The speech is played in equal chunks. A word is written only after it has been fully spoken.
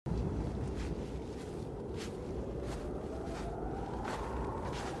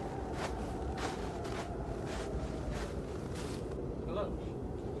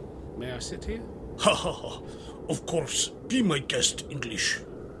sit here? Ha ha ha. Of course. Be my guest, English.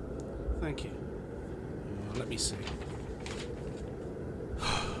 Thank you. Let me see.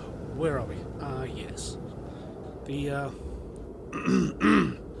 Where are we? Yes. The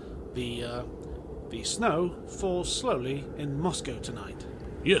snow falls slowly in Moscow tonight.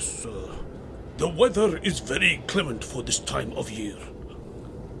 Yes, sir. The weather is very clement for this time of year.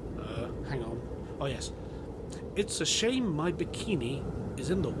 Hang on. Oh, yes. It's a shame my bikini is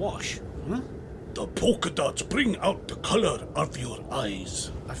in the wash. Huh? The polka dots bring out the color of your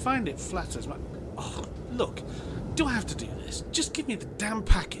eyes. I find it flatters my... Oh, look. Do I have to do this? Just give me the damn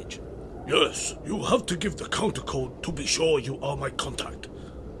package. Yes, you have to give the counter code to be sure you are my contact.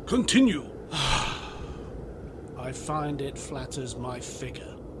 Continue. I find it flatters my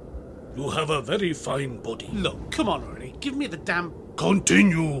figure. You have a very fine body. Look, come on already. Give me the damn...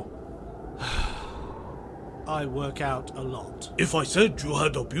 Continue. I work out a lot. If I said you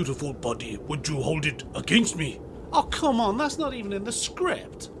had a beautiful body, would you hold it against me? Oh, come on. That's not even in the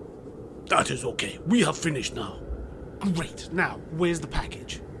script. That is okay. We have finished now. Great. Now, where's the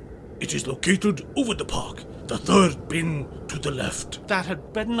package? It is located over the park. The third bin to the left. That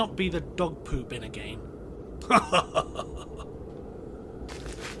had better not be the dog poo bin again.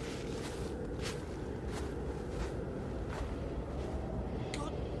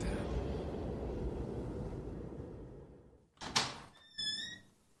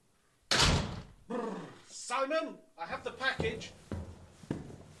 Simon, I have the package.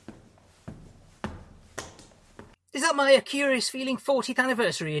 Is that my A Curious Feeling 40th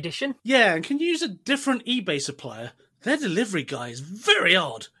Anniversary edition? Yeah, and can you use a different eBay supplier? Their delivery guy is very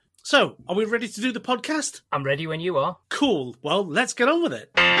odd. So, are we ready to do the podcast? I'm ready when you are. Cool. Well, let's get on with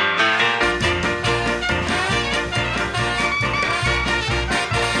it.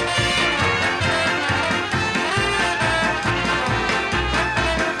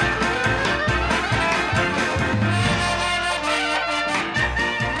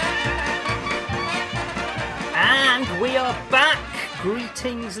 We are back!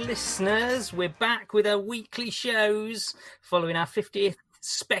 Greetings, listeners. We're back with our weekly shows following our 50th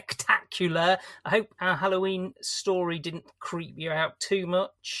spectacular. I hope our Halloween story didn't creep you out too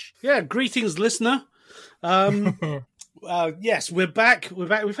much. Yeah, greetings, listener. Yes, we're back. We're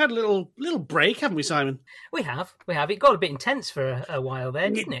back. We've had a little break, haven't we, Simon? We have. It got a bit intense for a while there,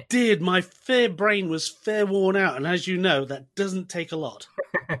 didn't it? It did. My fair brain was fair worn out, and as you know, that doesn't take a lot.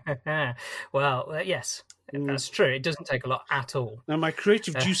 Well, yes. That's true. It doesn't take a lot at all. Now, my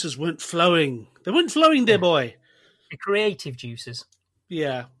creative juices weren't flowing. They weren't flowing, dear boy. The creative juices.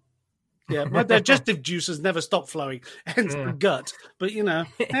 Yeah. Yeah, my digestive juices never stop flowing, hence the gut. But, you know.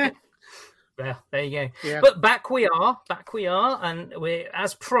 Well, there you go. Yeah. But back we are, and we're,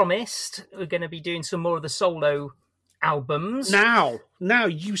 as promised, we're going to be doing some more of the solo albums. Now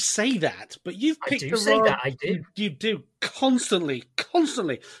you say that, but you've picked I do. You do constantly.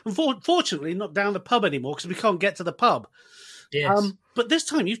 Unfortunately, not down the pub anymore because we can't get to the pub. Yes. But this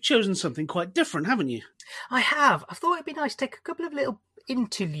time you've chosen something quite different, haven't you? I have. I thought it'd be nice to take a couple of little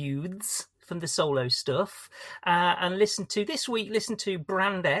interludes from the solo stuff and listen to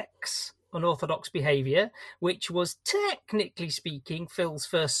Brand X, Unorthodox Behaviour, which was technically speaking Phil's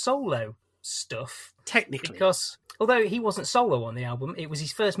first solo stuff. Technically. Because although he wasn't solo on the album, it was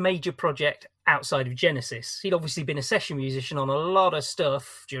his first major project outside of Genesis. He'd obviously been a session musician on a lot of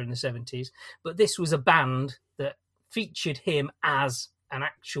stuff during the 70s, but this was a band that featured him as an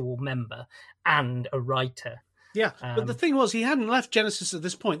actual member and a writer. Yeah, but the thing was, he hadn't left Genesis at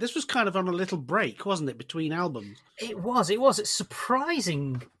this point. This was kind of on a little break, wasn't it, between albums? It was. It's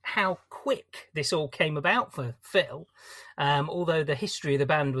surprising how quick this all came about for Phil, although the history of the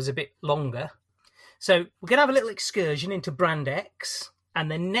band was a bit longer. So we're going to have a little excursion into Brand X,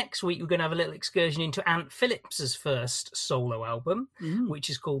 and then next week we're going to have a little excursion into Ant Phillips's first solo album, which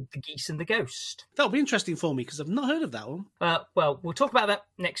is called The Geese and the Ghost. That'll be interesting for me, because I've not heard of that one. Well, we'll talk about that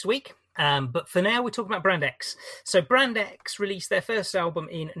next week. But for now, we're talking about Brand X. So Brand X released their first album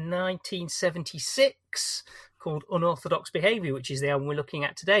in 1976 called Unorthodox Behaviour, which is the album we're looking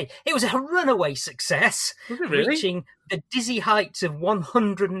at today. It was a runaway success, really? Reaching the dizzy heights of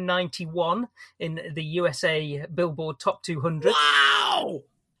 191 in the USA Billboard Top 200. Wow!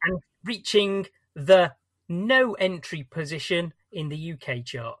 And reaching the no entry position in the UK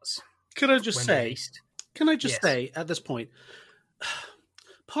charts. Can I just say at this point,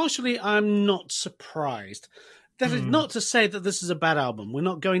 partially I'm not surprised. That is not to say that this is a bad album. We're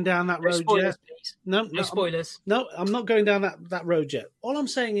not going down that road spoilers, yet. Please. No spoilers. I'm not going down that road yet. All I'm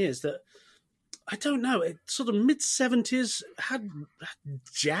saying is that, I don't know, it sort of mid-70s had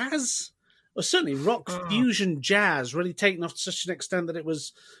jazz or certainly rock fusion jazz really taken off to such an extent that it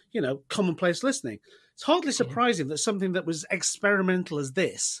was, commonplace listening. It's hardly surprising that something that was experimental as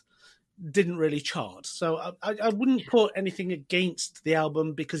this didn't really chart. So I wouldn't put anything against the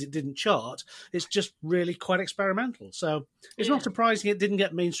album because it didn't chart. It's just really quite experimental. So it's not surprising it didn't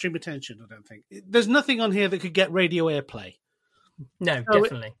get mainstream attention, I don't think. There's nothing on here that could get radio airplay. No,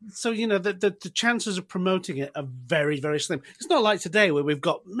 definitely. The chances of promoting it are very, very slim. It's not like today where we've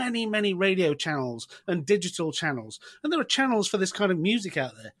got many, many radio channels and digital channels. And there are channels for this kind of music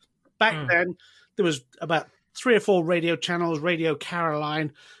out there. Back then, there was about 3 or 4 radio channels, Radio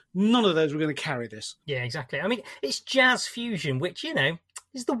Caroline. None of those were going to carry this. Yeah, exactly. I mean, it's jazz fusion, which,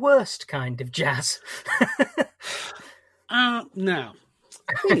 is the worst kind of jazz. Now,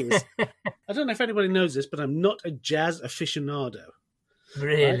 the thing is, I don't know if anybody knows this, but I'm not a jazz aficionado.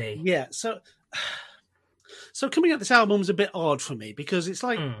 Really? Right? Yeah. So coming out this album was a bit odd for me because it's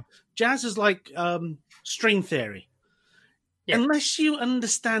like jazz is like string theory. Yeah. Unless you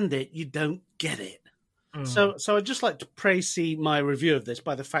understand it, you don't get it. So I'd just like to praise my review of this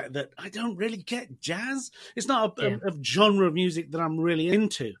by the fact that I don't really get jazz. It's not a genre of music that I'm really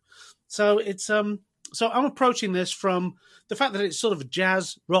into. So it's so I'm approaching this from the fact that it's sort of a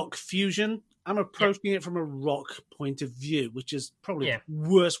jazz rock fusion. I'm approaching it from a rock point of view, which is probably the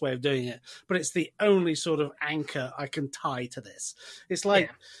worst way of doing it, but it's the only sort of anchor I can tie to this. It's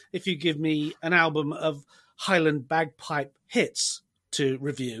like if you give me an album of Highland bagpipe hits to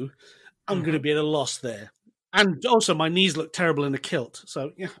review, I'm going to be at a loss there. And also, my knees look terrible in a kilt.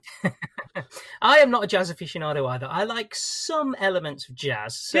 So, yeah. I am not a jazz aficionado either. I like some elements of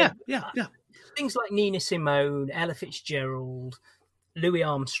jazz. So, yeah. Things like Nina Simone, Ella Fitzgerald, Louis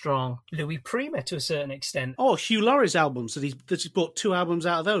Armstrong, Louis Prima to a certain extent. Oh, Hugh Laurie's albums that he's brought 2 albums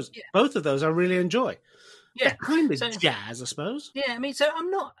out of those. Yeah. Both of those I really enjoy. Yeah, kind of jazz, I suppose. Yeah, I mean, so I'm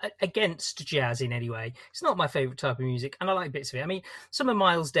not against jazz in any way. It's not my favourite type of music, and I like bits of it. I mean, some of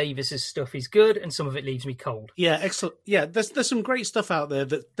Miles Davis's stuff is good, and some of it leaves me cold. Yeah, excellent. Yeah, there's some great stuff out there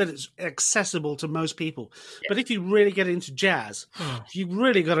that is accessible to most people. Yeah. But if you really get into jazz, you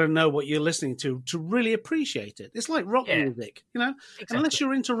really got to know what you're listening to really appreciate it. It's like rock music, Exactly. Unless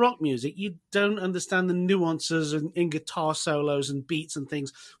you're into rock music, you don't understand the nuances in guitar solos and beats and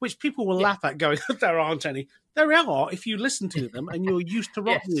things, which people will laugh at going, there aren't any. There are, if you listen to them and you're used to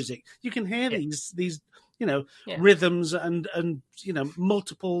rock music, you can hear these rhythms and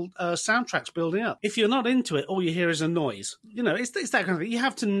multiple soundtracks building up. If you're not into it, all you hear is a noise. It's that kind of thing. You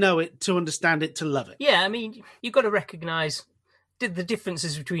have to know it to understand it, to love it. Yeah, I mean, you've got to recognise the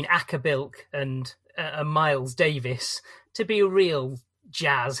differences between Acker-Bilk and Miles Davis to be a real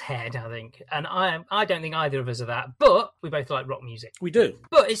jazz head, I think, and I don't think either of us are that, but we both like rock music. We do.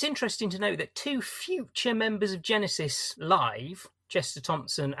 But it's interesting to note that 2 future members of Genesis live, Chester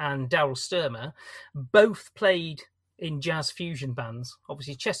Thompson and Daryl Sturmer, both played in jazz fusion bands.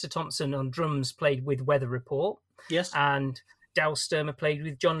 Obviously, Chester Thompson on drums played with Weather Report, yes, and Daryl Sturmer played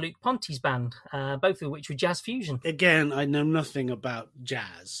with John Luke Ponty's band, both of which were jazz fusion. Again, I know nothing about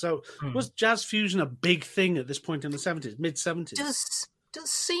jazz, so was jazz fusion a big thing at this point in the 70s, mid-70s? Does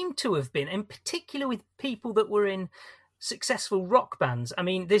seem to have been, in particular with people that were in successful rock bands. I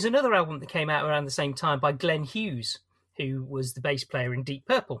mean, there's another album that came out around the same time by Glenn Hughes, who was the bass player in Deep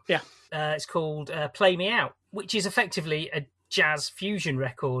Purple. Yeah. It's called Play Me Out, which is effectively a jazz fusion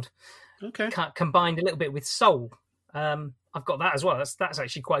record. Okay. Combined a little bit with soul. I've got that as well. That's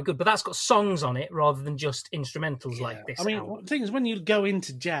actually quite good, but that's got songs on it rather than just instrumentals like this. I mean, the thing is, when you go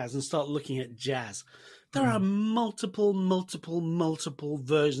into jazz and start looking at jazz, there are multiple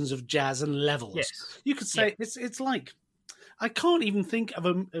versions of jazz and levels. Yes. You could say it's like, I can't even think of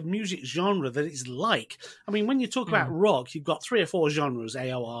a music genre that it's like. I mean, when you talk about rock, you've got 3 or 4 genres,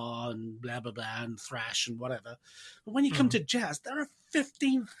 AOR and blah, blah, blah, and thrash and whatever. But when you come to jazz, there are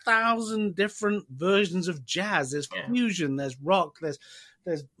 15,000 different versions of jazz. There's fusion, there's rock, there's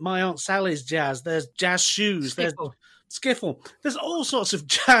My Aunt Sally's jazz, there's jazz shoes, there's skiffle. There's all sorts of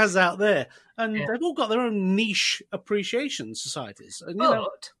jazz out there, and they've all got their own niche appreciation societies. And,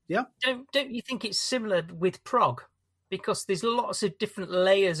 don't you think it's similar with prog? Because there's lots of different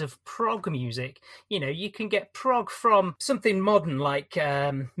layers of prog music. You can get prog from something modern like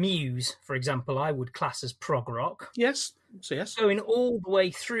Muse, for example, I would class as prog rock. Yes. So yes. Going all the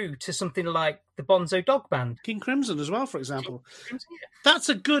way through to something like the Bonzo Dog Band. King Crimson as well, for example. That's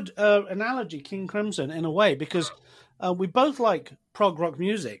a good analogy, King Crimson, in a way, because we both like prog rock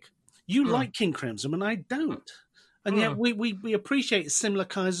music. You like King Crimson and I don't. And yet we appreciate similar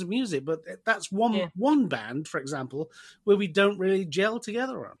kinds of music, but that's one band, for example, where we don't really gel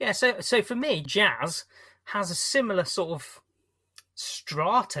together on. Yeah, so for me, jazz has a similar sort of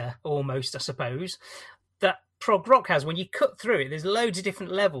strata, almost, I suppose, that prog rock has. When you cut through it, there's loads of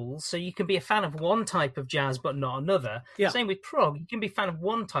different levels, so you can be a fan of one type of jazz but not another. Yeah. Same with prog. You can be a fan of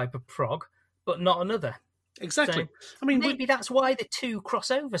one type of prog but not another. Exactly. So I mean, maybe that's why the two cross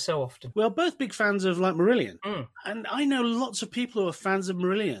over so often. We're both big fans of like Marillion, and I know lots of people who are fans of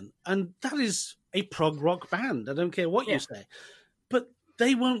Marillion, and that is a prog rock band. I don't care what you say, but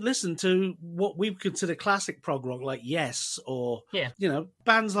they won't listen to what we consider classic prog rock, like Yes or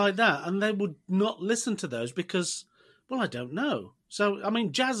bands like that, and they would not listen to those because, well, I don't know. So I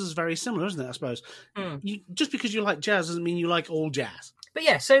mean, jazz is very similar, isn't it? I suppose just because you like jazz doesn't mean you like all jazz. But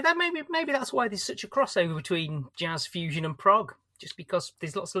yeah, so that maybe that's why there's such a crossover between jazz fusion and prog, just because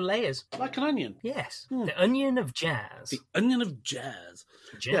there's lots of layers. Like an onion. Yes, the onion of jazz. The onion of jazz.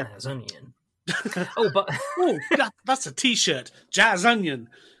 Jazz onion. That's a T-shirt. Jazz onion.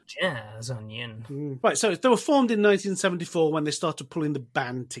 Jazz onion. Right, so they were formed in 1974 when they started pulling the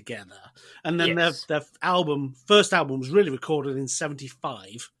band together, and then their first album was really recorded in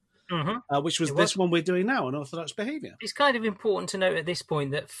 75. Which was this one we're doing now, Unorthodox Behaviour. It's kind of important to note at this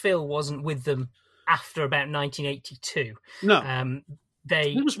point that Phil wasn't with them after about 1982. No.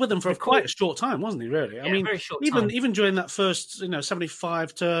 He was with them for quite a short time, wasn't he, really? Yeah, I mean, very short even time. even during that first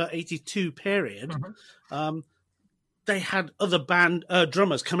 75 to 82 period, they had other band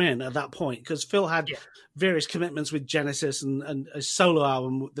drummers come in at that point, because Phil had various commitments with Genesis and a solo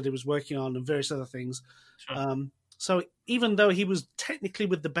album that he was working on and various other things. Sure. So even though he was technically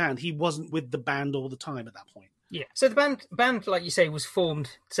with the band, he wasn't with the band all the time at that point. Yeah. So the band, like you say, was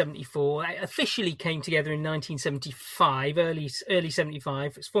formed 74. It officially came together in 1975, early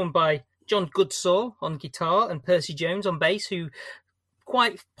 75. It's formed by John Goodsall on guitar and Percy Jones on bass, who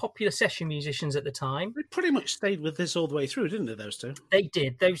quite popular session musicians at the time. They pretty much stayed with this all the way through, didn't they, those two? They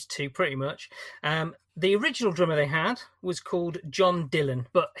did, those two, pretty much. The original drummer they had was called John Dillon,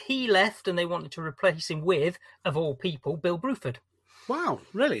 but he left and they wanted to replace him with, of all people, Bill Bruford. Wow,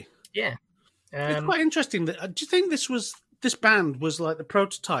 really? Yeah. It's quite interesting. Do you think this band was like the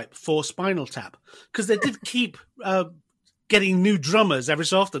prototype for Spinal Tap? Because they did keep getting new drummers every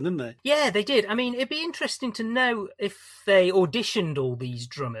so often, didn't they? Yeah, they did. I mean, it'd be interesting to know if they auditioned all these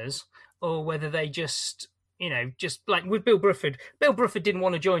drummers or whether they just like with Bill Bruford. Bill Bruford didn't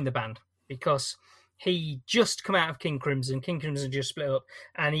want to join the band because he just come out of King Crimson. King Crimson just split up,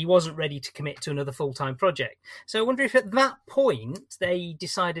 and he wasn't ready to commit to another full-time project. So I wonder if at that point they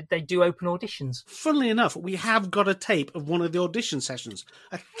decided they'd do open auditions. Funnily enough, we have got a tape of one of the audition sessions.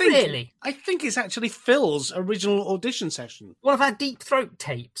 Really? I think it's actually Phil's original audition session. One of our Deep Throat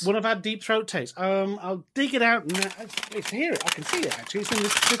tapes. I'll dig it out. It's here. I can see it, actually. It's in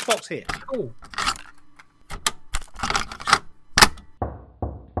this box here. Cool.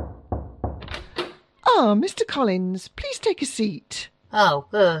 Ah, Mr. Collins, please take a seat. Oh,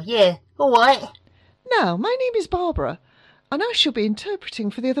 yeah, all right. Now, my name is Barbara, and I shall be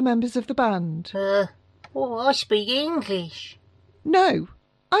interpreting for the other members of the band. Well, I speak English. No,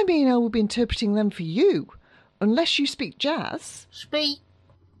 I mean I will be interpreting them for you, unless you speak jazz. Speak?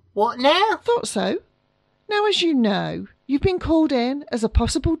 What now? Thought so. Now, as you know, you've been called in as a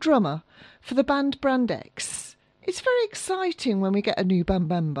possible drummer for the band Brand X. It's very exciting when we get a new band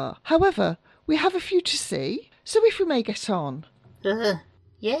member. However, we have a few to see, so if we may get on.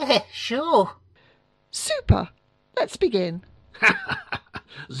 Yeah, sure. Super. Let's begin.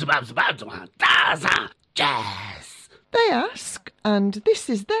 Jazz. They ask, and this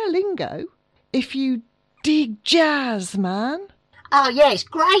is their lingo, if you dig jazz, man. Oh, yeah, it's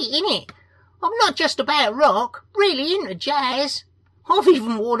great, innit? I'm not just about rock, really into jazz. I've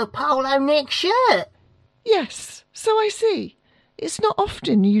even worn a polo neck shirt. Yes, so I see. It's not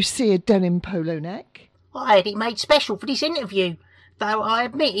often you see a denim polo neck. I had it made special for this interview, though I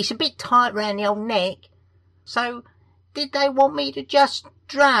admit it's a bit tight round the old neck. So, did they want me to just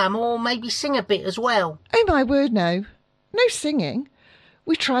drum or maybe sing a bit as well? Oh, my word, no. No singing.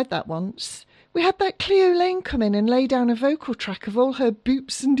 We tried that once. We had that Cleo Lane come in and lay down a vocal track of all her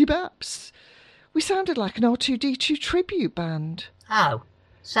boops and de-baps. We sounded like an R2-D2 tribute band. Oh,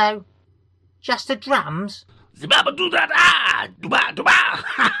 so just the drums?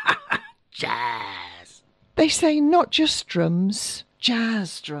 Jazz. They say not just drums,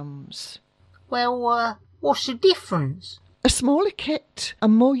 jazz drums. Well, what's the difference? A smaller kit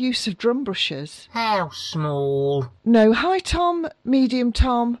and more use of drum brushes. How small? No high tom, medium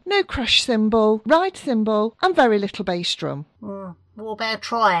tom, no crash cymbal, ride cymbal, and very little bass drum. What about a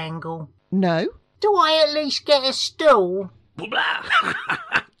triangle? No. Do I at least get a stool?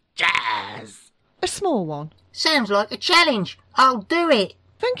 Jazz. A small one. Sounds like a challenge. I'll do it.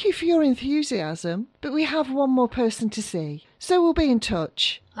 Thank you for your enthusiasm, but we have one more person to see, so we'll be in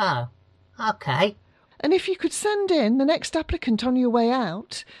touch. Oh, okay. And if you could send in the next applicant on your way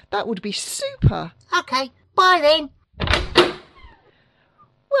out, that would be super. Okay, bye then.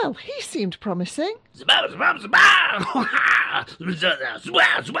 Well, he seemed promising.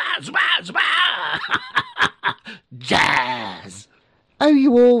 Jazz! Oh,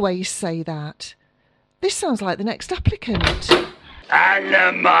 you always say that. This sounds like the next applicant.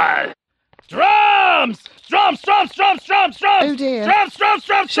 Animal! Drums! Drums, drums, drums, drums, drums! Oh dear. Drums, drums,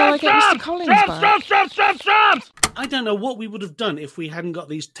 drums, Shall I drums, get Mr. drums! Collins Drums, back? drums, drums, drums, drums! I don't know what we would have done if we hadn't got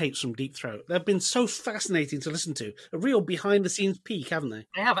these tapes from Deep Throat. They've been so fascinating to listen to. A real behind-the-scenes peek, haven't they?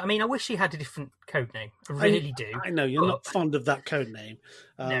 I have. I mean, I wish he had a different code name. I really do. I know, you're not fond of that code name.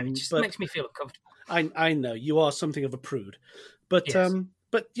 No, it just but makes me feel uncomfortable. I know, you are something of a prude. But, Yes.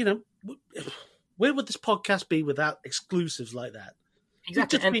 but you know, where would this podcast be without exclusives like that?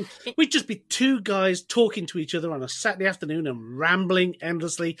 Exactly. We'd just be two guys talking to each other on a Saturday afternoon and rambling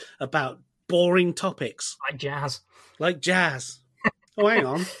endlessly about boring topics. Like jazz. Like jazz. Oh, hang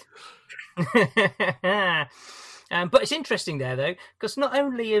on. But it's interesting there, though, because not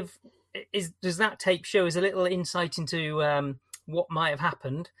only does that tape show us a little insight into what might have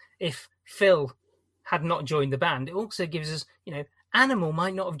happened if Phil had not joined the band, it also gives us, Animal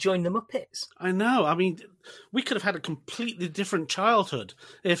might not have joined the Muppets. I know. I mean, we could have had a completely different childhood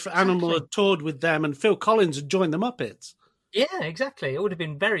if Animal had toured with them and Phil Collins had joined the Muppets. Yeah, exactly. It would have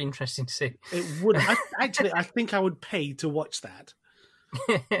been very interesting to see. It would. I think I would pay to watch that.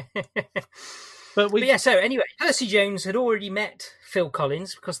 But yeah, so anyway, Percy Jones had already met Phil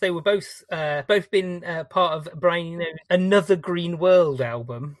Collins because they were both been part of Brian Another Green World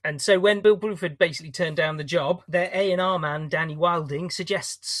album. And so when Bill Bruford basically turned down the job, their A&R man, Danny Wilding,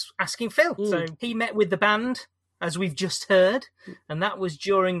 suggests asking Phil. So he met with the band, as we've just heard, and that was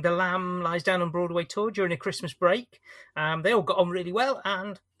during the Lamb Lies Down on Broadway tour during a Christmas break. They all got on really well,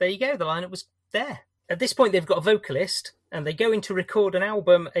 and there you go, the lineup was there. At this point, they've got a vocalist, and they go in to record an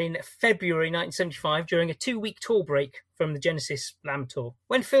album in February 1975 during a 2-week tour break from the Genesis Lamb tour.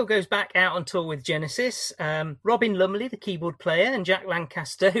 When Phil goes back out on tour with Genesis, Robin Lumley, the keyboard player, and Jack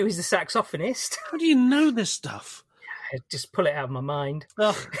Lancaster, who is the saxophonist... How do you know this stuff? I just pull it out of my mind.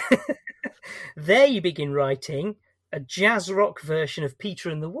 Oh. They begin writing a jazz rock version of Peter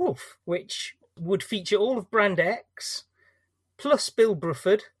and the Wolf, which would feature all of Brand X, plus Bill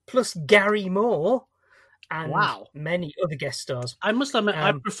Bruford, plus Gary Moore, and many other guest stars. I must admit,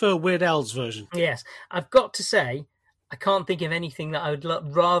 I prefer Weird Al's version. Yes. I've got to say, I can't think of anything that I would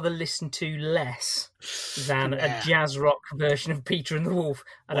rather listen to less than a jazz rock version of Peter and the Wolf.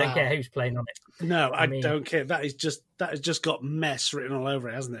 I don't care who's playing on it. No, I don't care. That has just got mess written all over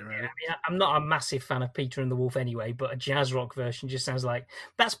it, hasn't it, really? Yeah, I'm not a massive fan of Peter and the Wolf anyway, but a jazz rock version just sounds like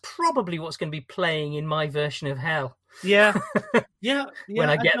that's probably what's going to be playing in my version of Hell. Yeah. When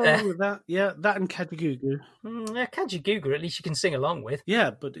I get there. With that. Yeah, that and Kajagoogoo. Kajagoogoo, at least you can sing along with.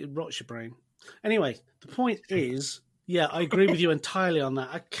 Yeah, but it rots your brain. Anyway, the point is, yeah, I agree with you entirely on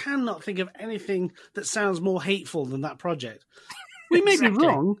that. I cannot think of anything that sounds more hateful than that project. We may be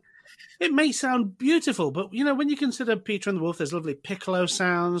wrong. It may sound beautiful, but, when you consider Peter and the Wolf, there's lovely piccolo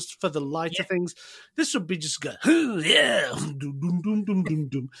sounds for the lighter things. This would be just go, yeah, doom, doom, doom, doom, doom,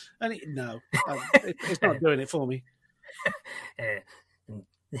 doom. And it's not doing it for me.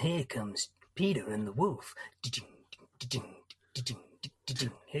 Here comes Peter and the Wolf.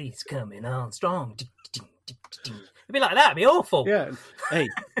 He's coming on strong. It'd be like that. It'd be awful. Yeah. Hey,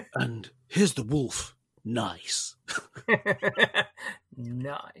 and here's the wolf. Nice.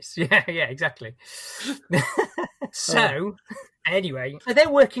 Nice. Yeah, exactly. So, anyway, they're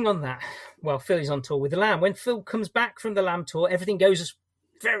working on that while Phil is on tour with the Lamb. When Phil comes back from the Lamb tour, everything goes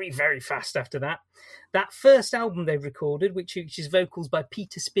very, very fast after that. That first album they've recorded, which features vocals by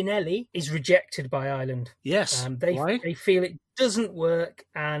Peter Spinelli, is rejected by Island. Yes. Why? They feel it doesn't work,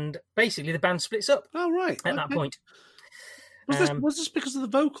 and basically the band splits up. Oh, right. At that point. Was this because of the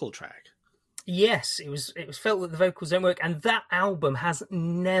vocal track? Yes, it was felt that the vocals don't work, and that album has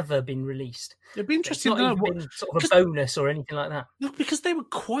never been released. It'd be interesting to know. It's not even been sort of a bonus or anything like that. No, because they were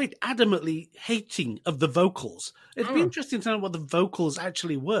quite adamantly hating of the vocals. It'd be interesting to know what the vocals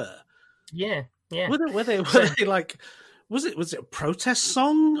actually were. Yeah. Were they like? Was it a protest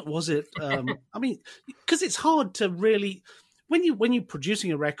song? Was it? I mean, because it's hard to really when you're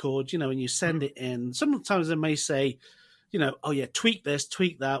producing a record, and you send it in. Sometimes they may say, oh yeah, tweak this,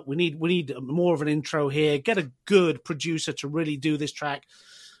 tweak that. We need more of an intro here. Get a good producer to really do this track.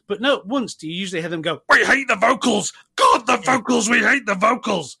 But not once do you usually hear them go, we hate the vocals. God, the vocals, we hate the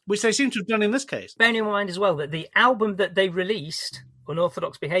vocals. Which they seem to have done in this case. Bearing in mind as well that the album that they released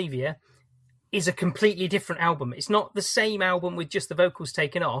Unorthodox Behaviour, is a completely different album. It's not the same album with just the vocals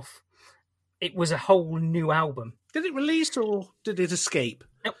taken off. It was a whole new album. Did it release or did it escape?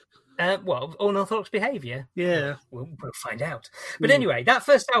 Nope. Well, Unorthodox Behaviour. Yeah. We'll find out. But anyway, that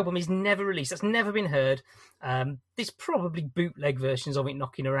first album is never released. That's never been heard. There's probably bootleg versions of it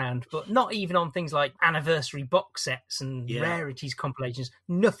knocking around, but not even on things like anniversary box sets and rarities compilations.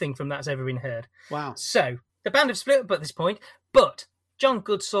 Nothing from that's ever been heard. Wow. So the band have split up at this point, but John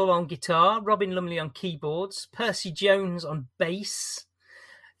Goodsall on guitar, Robin Lumley on keyboards, Percy Jones on bass,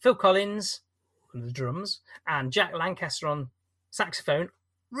 Phil Collins on the drums, and Jack Lancaster on saxophone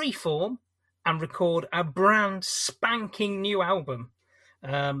reform and record a brand spanking new album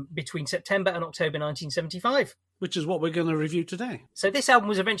between September and October 1975. Which is what we're going to review today. So this album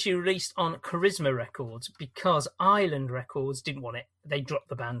was eventually released on Charisma Records because Island Records didn't want it. They dropped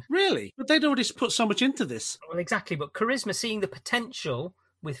the band. Really? But they'd already put so much into this. Well, exactly. But Charisma, seeing the potential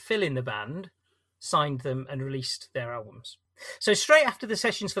with Phil in the band, signed them and released their albums. So straight after the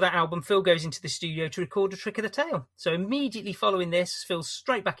sessions for that album, Phil goes into the studio to record A Trick of the Tail. So immediately following this, Phil's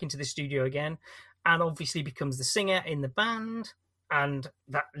straight back into the studio again and obviously becomes the singer in the band. And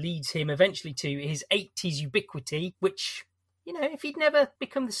that leads him eventually to his 80s ubiquity, which, you know, if he'd never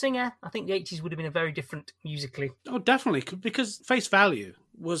become the singer, I think the 80s would have been a very different musically. Oh, definitely, because Face Value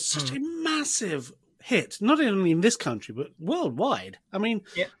was such a massive hit, not only in this country, but worldwide. I mean,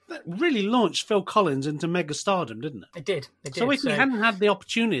 that really launched Phil Collins into mega stardom, didn't it? It did. So if he hadn't had the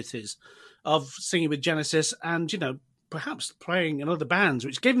opportunities of singing with Genesis and, you know, perhaps playing in other bands,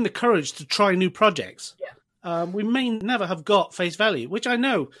 which gave him the courage to try new projects, we may never have got Face Value, which I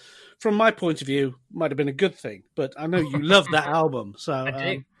know, from my point of view, might have been a good thing. But I know you love that album. So,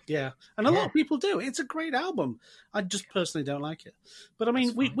 I do. Yeah, and a lot of people do. It's a great album. I just personally don't like it. But I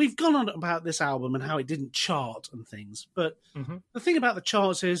mean, we've gone on about this album and how it didn't chart and things. But the thing about the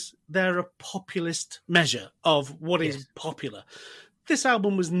charts is they're a populist measure of what is popular. This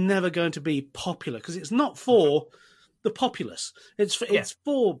album was never going to be popular because it's not for the populace. It's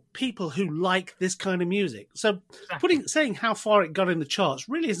for people who like this kind of music. So saying how far it got in the charts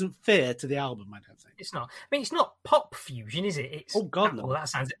really isn't fair to the album, I don't think. It's not. I mean, it's not pop fusion, is it? It's, oh, God, no. Well,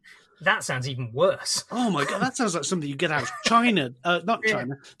 that sounds even worse. Oh, my God, that sounds like something you get out of China. Not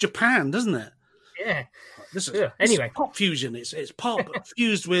China, Japan, doesn't it? Yeah. This is pop fusion. It's pop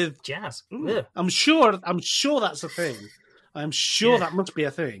fused with jazz. I'm sure that's a thing. I'm sure that must be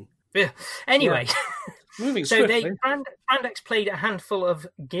a thing. Yeah. Anyway. Moving so swiftly. Brand X played a handful of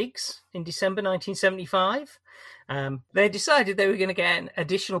gigs in December 1975. They decided they were going to get an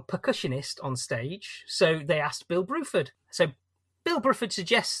additional percussionist on stage, so they asked Bill Bruford. So Bill Bruford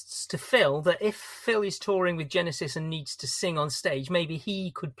suggests to Phil that if Phil is touring with Genesis and needs to sing on stage, maybe he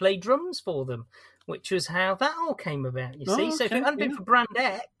could play drums for them, which was how that all came about, you see. Okay, so if it hadn't been for Brand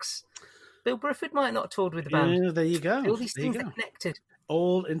X, Bill Bruford might not have toured with the band. Yeah, there you go. All these things are connected.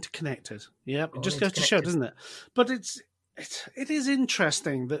 All interconnected. Yeah, it just goes to show, doesn't it? But it is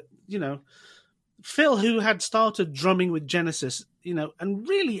interesting that, you know, Phil, who had started drumming with Genesis, you know, and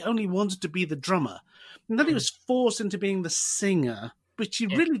really only wanted to be the drummer, and then he was forced into being the singer, which he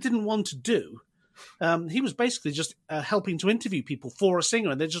really didn't want to do. He was basically just helping to interview people for a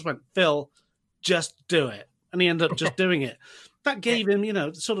singer, and they just went, Phil, just do it. And he ended up just doing it. That gave him, you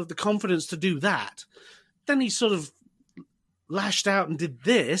know, sort of the confidence to do that. Then he sort of lashed out and did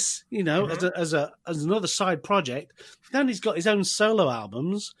this, you know, as another side project. Then he's got his own solo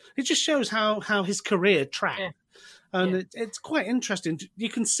albums. It just shows how his career tracked. And it's quite interesting. You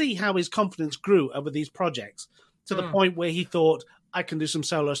can see how his confidence grew over these projects to the point where he thought, I can do some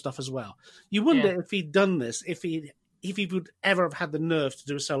solo stuff as well. You wonder if he'd done this, if he would ever have had the nerve to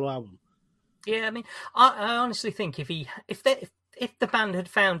do a solo album. Yeah, I mean, I honestly think if the band had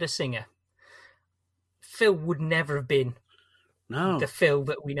found a singer, Phil would never have been the Phil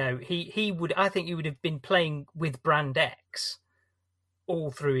that we know. I think he would have been playing with Brand X all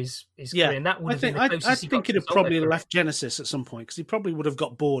through his career. And that would have been the closest I think he'd have probably left Genesis at some point because he probably would have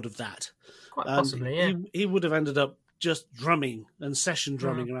got bored of that. Quite possibly, yeah. He would have ended up just drumming and session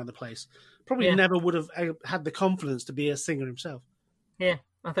drumming around the place. Probably never would have had the confidence to be a singer himself. Yeah,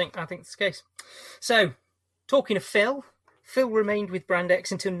 I think that's the case. So, talking of Phil remained with Brand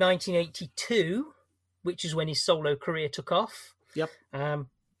X until 1982, which is when his solo career took off. Yep.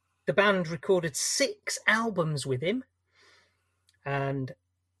 The band recorded 6 albums with him, and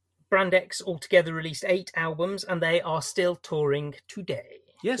Brand X altogether released 8 albums, and they are still touring today.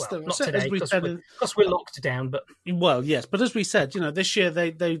 Yes, well, not today because we're locked down. But yes, but as we said, you know, this year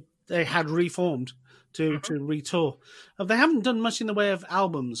they they had reformed to retour. They haven't done much in the way of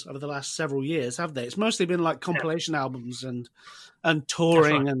albums over the last several years, have they? It's mostly been like compilation albums and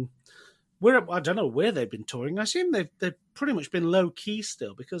touring, and I don't know where they've been touring. I assume they've pretty much been low key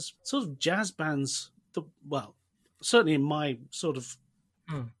still, because sort of jazz bands, certainly in my sort of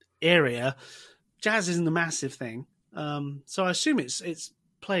area, jazz isn't a massive thing. So I assume it's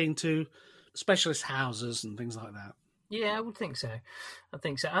playing to specialist houses and things like that. Yeah, I would think so.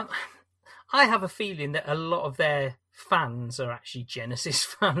 I have a feeling that a lot of their fans are actually Genesis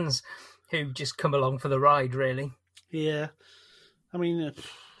fans who just come along for the ride, really. Yeah. I mean,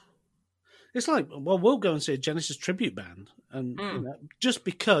 it's like, well, we'll go and see a Genesis tribute band, and just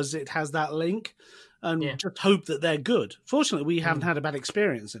because it has that link, and just hope that they're good. Fortunately, we haven't had a bad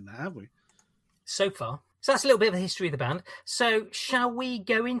experience in that, have we? So far. So that's a little bit of the history of the band. So shall we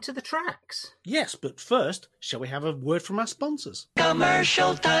go into the tracks? Yes, but first, shall we have a word from our sponsors?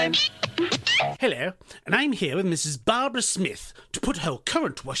 Commercial time. Hello, and I'm here with Mrs. Barbara Smith to put her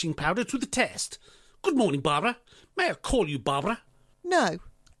current washing powder to the test. Good morning, Barbara. May I call you Barbara? No.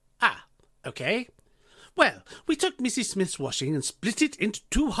 Ah, okay. Well, we took Mrs. Smith's washing and split it into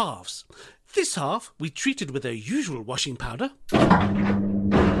 2 halves. This half we treated with her usual washing powder.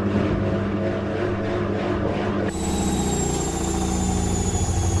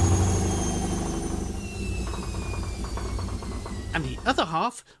 And the other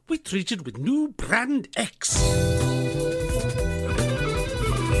half we treated with new brand X.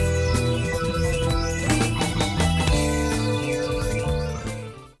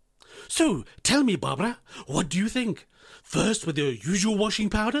 So, tell me, Barbara, what do you think? First with your usual washing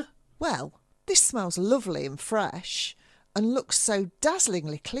powder? Well, this smells lovely and fresh and looks so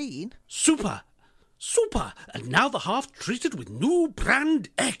dazzlingly clean. Super! Super! And now the half treated with new brand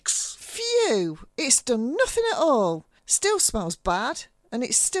X. Phew! It's done nothing at all. Still smells bad, and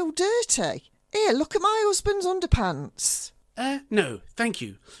it's still dirty. Here, look at my husband's underpants. No, thank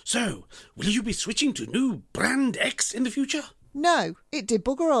you. So, will you be switching to new brand X in the future? No, it did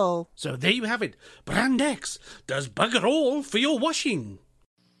bugger all. So there you have it. Brand X does bugger all for your washing.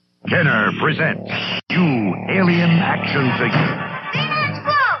 Kenner presents new alien action figure. Phoenix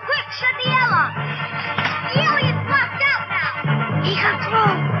Flow! Quick, shut the L off! The alien's blocked out now! He got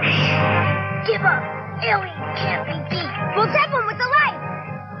through! Give up! Alien can't be beat! We'll zap him with the light!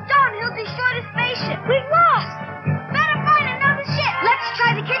 Don't, he'll destroy the spaceship! We've lost! Better find another ship! Let's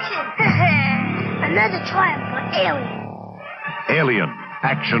try the kitchen! Another triumph for Alien! Alien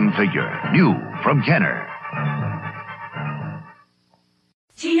action figure, new from Kenner.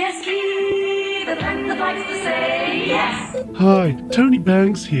 TSK, the band that likes to say yes. Hi, Tony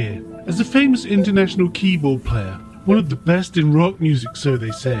Banks here. As a famous international keyboard player, one of the best in rock music, so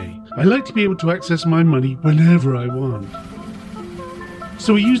they say, I like to be able to access my money whenever I want.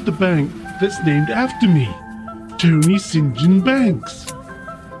 So I used the bank that's named after me, Tony St. John Banks.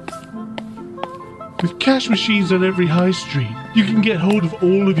 With cash machines on every high street, you can get hold of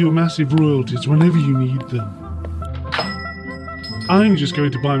all of your massive royalties whenever you need them. I'm just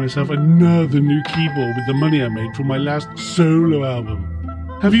going to buy myself another new keyboard with the money I made from my last solo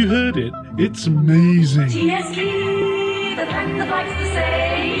album. Have you heard it? It's amazing. TSK, the band that likes to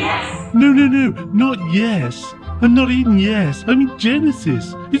say yes. No, not yes. And not even yes. I mean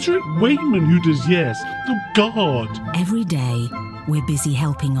Genesis. It's Rick Wakeman who does yes. Oh, God. Every day, we're busy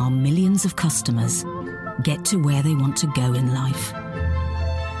helping our millions of customers get to where they want to go in life.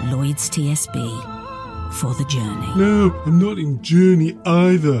 Lloyd's TSB for the journey. No, I'm not in Journey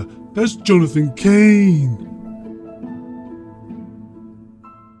either. That's Jonathan Cain.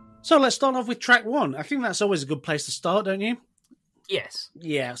 So let's start off with track 1. I think that's always a good place to start, don't you? Yes.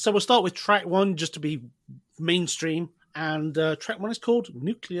 Yeah, so we'll start with track 1 just to be mainstream. And track 1 is called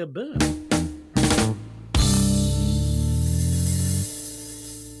Nuclear Burn.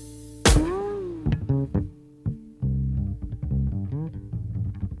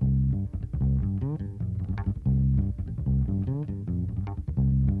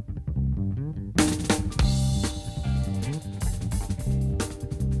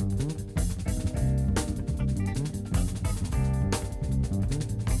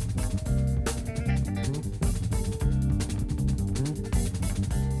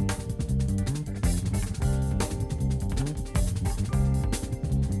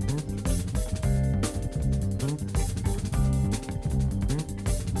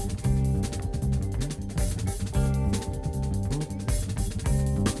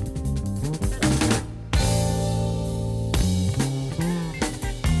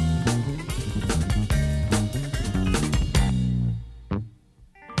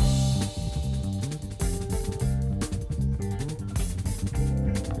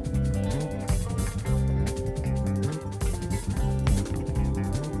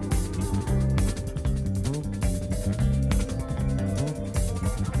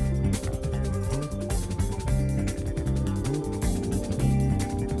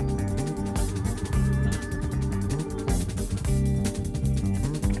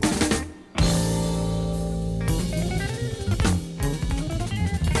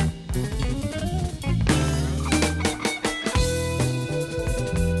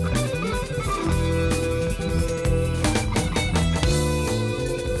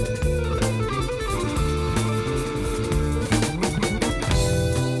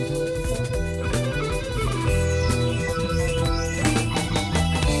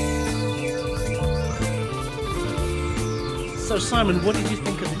 So, Simon, what did you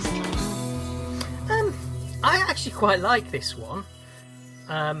think of this track? I actually quite like this one.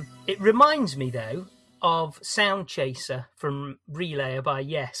 It reminds me, though, of Sound Chaser from Relayer by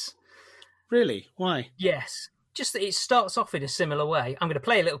Yes. Really? Why? Yes. Just that it starts off in a similar way. I'm going to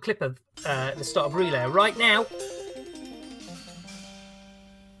play a little clip of the start of Relayer right now.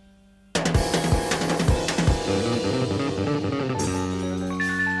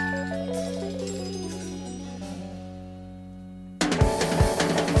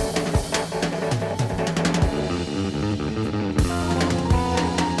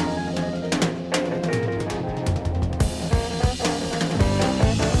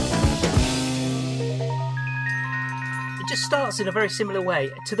 Starts in a very similar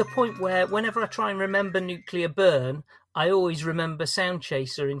way, to the point where whenever I try and remember Nuclear Burn, I always remember Sound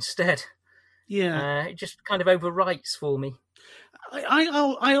Chaser instead. Yeah. It just kind of overwrites for me.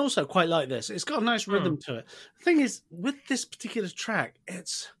 I also quite like this. It's got a nice rhythm to it. The thing is, with this particular track,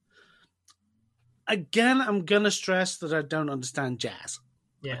 it's... Again, I'm going to stress that I don't understand jazz.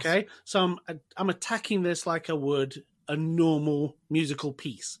 Yes. Okay? So I'm attacking this like I would a normal musical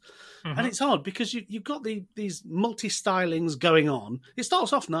piece. Mm-hmm. And it's odd because you've got these multi-stylings going on. It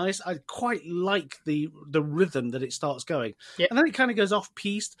starts off nice. I quite like the rhythm that it starts going. Yep. And then it kind of goes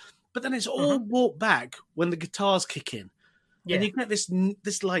off-piste, but then it's all brought back when the guitars kick in. Yeah. And you get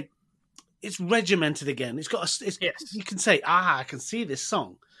this like, it's regimented again. It's got yes. You can say, I can see this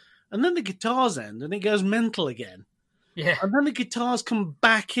song. And then the guitars end and it goes mental again. Yeah. And then the guitars come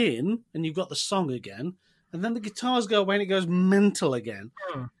back in and you've got the song again. And then the guitars go away and it goes mental again.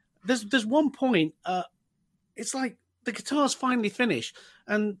 There's one point, it's like the guitars finally finish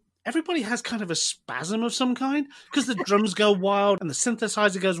and everybody has kind of a spasm of some kind because the drums go wild and the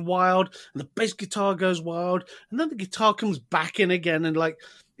synthesizer goes wild and the bass guitar goes wild. And then the guitar comes back in again and like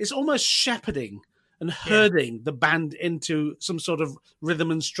it's almost shepherding and herding the band into some sort of rhythm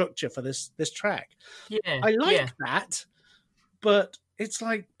and structure for this track. Yeah, I like that, but it's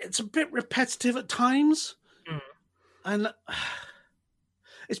like it's a bit repetitive at times. And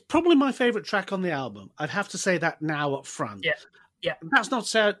it's probably my favourite track on the album. I'd have to say that now up front. Yeah. That's not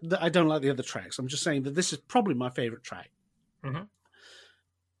said that I don't like the other tracks. I'm just saying that this is probably my favourite track. Mm-hmm.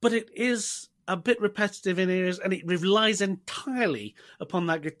 But it is a bit repetitive in ears, and it relies entirely upon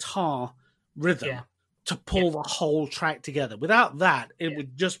that guitar rhythm to pull the whole track together. Without that, it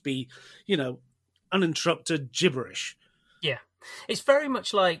would just be, uninterrupted gibberish. Yeah. It's very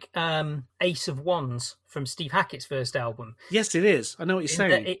much like Ace of Wands from Steve Hackett's first album. Yes, it is. I know what you're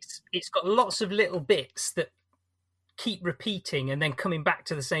saying. It's got lots of little bits that keep repeating and then coming back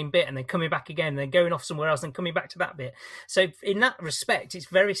to the same bit and then coming back again and then going off somewhere else and coming back to that bit. So in that respect, it's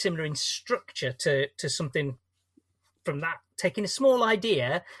very similar in structure to something from that, taking a small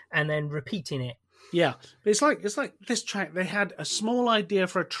idea and then repeating it. Yeah. It's like this track, they had a small idea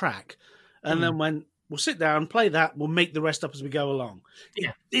for a track and then when we'll sit down, play that, we'll make the rest up as we go along.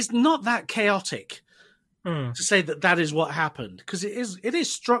 Yeah. It's not that chaotic to say that is what happened, because it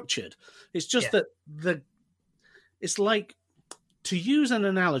is structured. It's just that it's like, to use an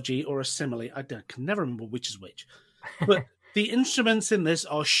analogy or a simile, can never remember which is which, but the instruments in this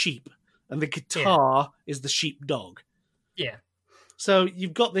are sheep, and the guitar is the sheepdog. Yeah. So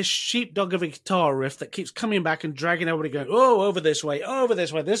you've got this sheepdog of a guitar riff that keeps coming back and dragging everybody going, oh, over this way,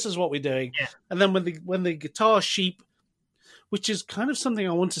 this is what we're doing. Yeah. And then when the guitar sheep, which is kind of something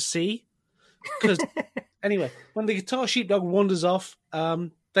I want to see, because anyway, when the guitar sheepdog wanders off,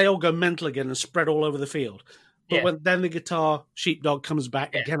 they all go mental again and spread all over the field. But then the guitar sheepdog comes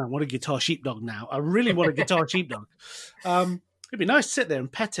back, again, I want a guitar sheepdog now. I really want a guitar sheepdog. It'd be nice to sit there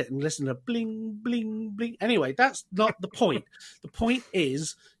and pet it and listen to bling, bling, bling. Anyway, that's not the point. The point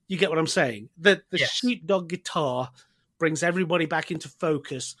is, you get what I'm saying, that the sheepdog guitar brings everybody back into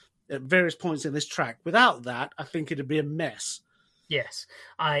focus at various points in this track. Without that, I think it'd be a mess. Yes,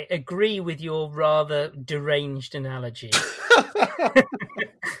 I agree with your rather deranged analogy. I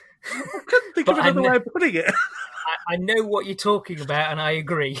couldn't think of another way of putting it. I know what you're talking about, and I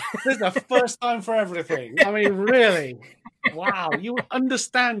agree. This is the first time for everything. I mean, really. Wow, you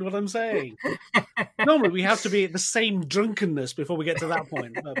understand what I'm saying. Normally, we have to be at the same drunkenness before we get to that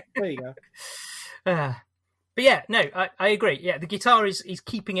point. But there you go. But yeah, no, I agree. Yeah, the guitar is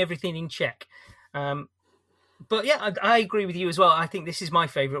keeping everything in check. But yeah, I agree with you as well. I think this is my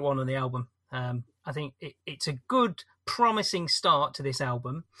favourite one on the album. I think it's a good, promising start to this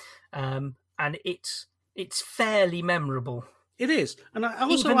album, and it's fairly memorable. It is, and I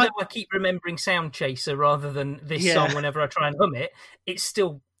also even though I keep remembering Sound Chaser rather than this song whenever I try and hum it, it's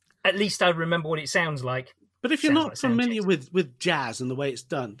still, at least I remember what it sounds like. But if you're not familiar with jazz and the way it's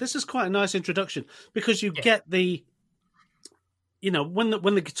done, this is quite a nice introduction because you get the when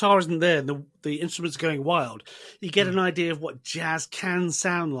the guitar isn't there and the instruments are going wild, you get an idea of what jazz can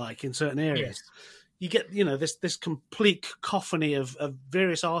sound like in certain areas. Yes. You get, this complete cacophony of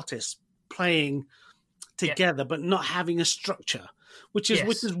various artists playing together, but not having a structure, which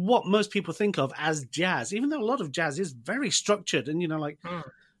is what most people think of as jazz, even though a lot of jazz is very structured and,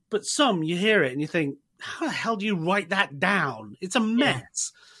 but some you hear it and you think, how the hell do you write that down? It's a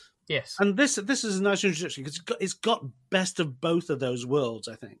mess. Yes. And this is a nice introduction because it's got best of both of those worlds,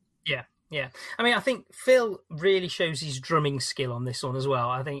 I think. Yeah, yeah. I mean, I think Phil really shows his drumming skill on this one as well.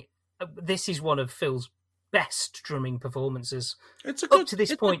 I think this is one of Phil's best drumming performances up to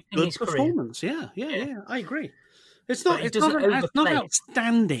this point in his performance. career. Yeah. I agree. It's not overplay it.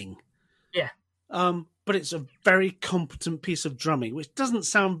 outstanding. Yeah. But it's a very competent piece of drumming, which doesn't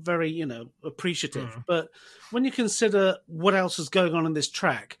sound very, appreciative. But when you consider what else is going on in this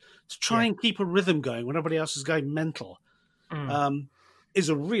track, to try and keep a rhythm going when everybody else is going mental, is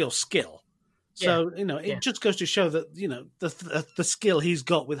a real skill. So, it just goes to show that, the skill he's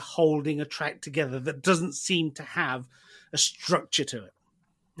got with holding a track together that doesn't seem to have a structure to it.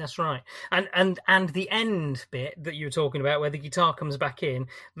 That's right. And the end bit that you were talking about where the guitar comes back in,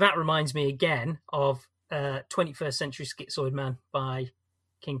 that reminds me again of 21st Century Schizoid Man by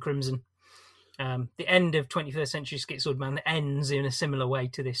King Crimson. The end of 21st Century Schizoid Man ends in a similar way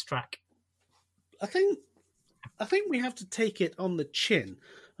to this track. I think we have to take it on the chin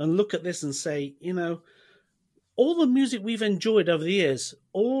and look at this and say, all the music we've enjoyed over the years,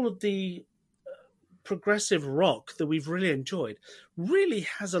 all of the progressive rock that we've really enjoyed really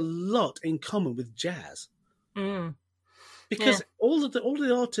has a lot in common with jazz. Because all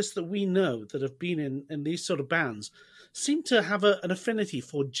the artists that we know that have been in these sort of bands seem to have an affinity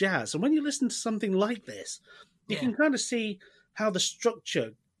for jazz. And when you listen to something like this, you can kind of see how the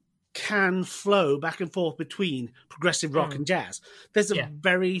structure can flow back and forth between progressive rock and jazz. There's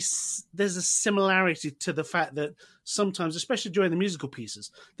a similarity to the fact that sometimes, especially during the musical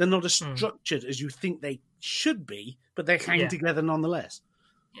pieces, they're not as structured as you think they should be, but they hang together nonetheless.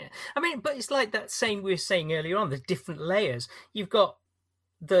 Yeah, I mean, but it's like that same we were saying earlier on, the different layers. You've got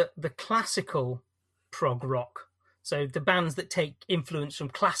the classical prog rock, so the bands that take influence from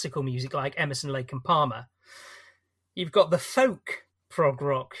classical music like Emerson, Lake and Palmer. You've got the folk prog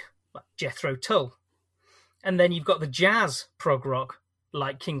rock like Jethro Tull, and then you've got the jazz prog rock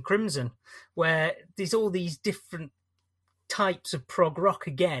like King Crimson, where there's all these different types of prog rock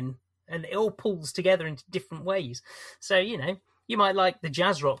again, and it all pulls together into different ways. So, you might like the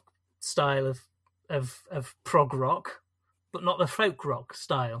jazz rock style of prog rock, but not the folk rock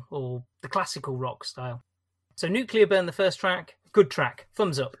style or the classical rock style. So Nuclear Burn, the first track, good track,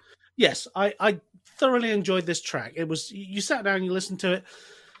 thumbs up. Yes, I thoroughly enjoyed this track. It was, you sat down, you listened to it,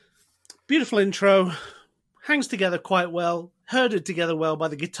 beautiful intro, hangs together quite well, herded together well by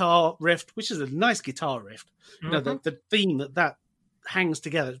the guitar riff, which is a nice guitar riff. The theme that hangs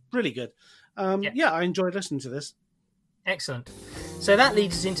together is really good. I enjoyed listening to this. Excellent. So that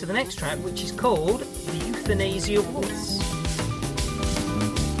leads us into the next track, which is called The Euthanasia Waltz.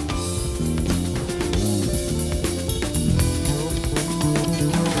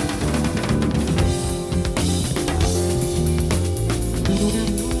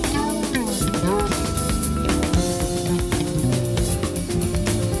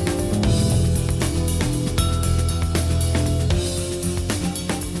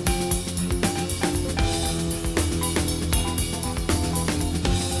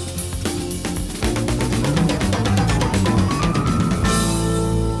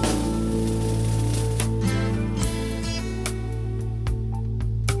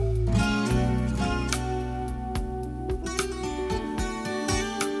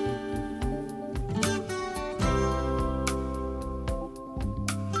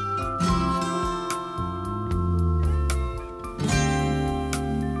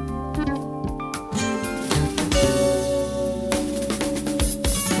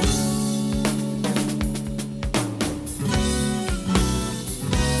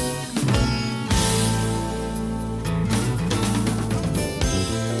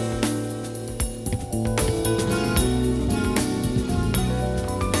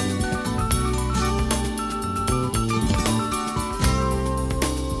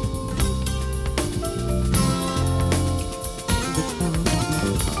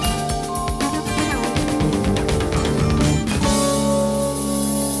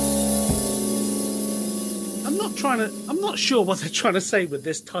 I'm not sure what they're trying to say with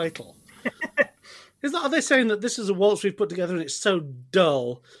this title. Are they saying that this is a waltz we've put together and it's so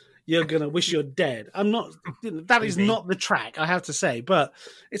dull you're going to wish you're dead? I'm not. That is not the track, I have to say, but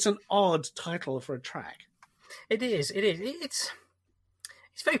it's an odd title for a track. It is. It's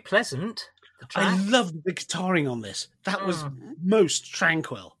It's very pleasant. The track. I loved the guitaring on this. That was most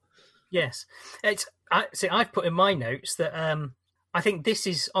tranquil. Yes. I've put in my notes that I think this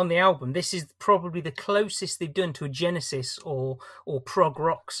is, on the album, this is probably the closest they've done to a Genesis or prog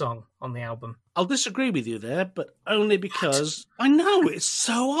rock song on the album. I'll disagree with you there, but only because I know it's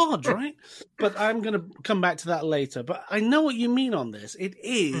so odd, right? But I'm going to come back to that later. But I know what you mean on this. It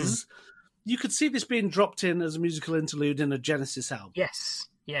is, you could see this being dropped in as a musical interlude in a Genesis album. Yes.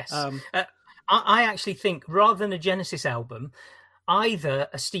 I actually think, rather than a Genesis album, either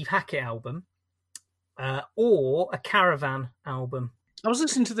a Steve Hackett album or a Caravan album. I was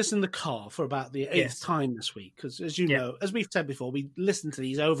listening to this in the car for about the 8th time this week, because as you know, as we've said before, we listen to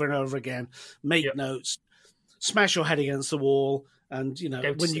these over and over again, make notes, smash your head against the wall, and, you know,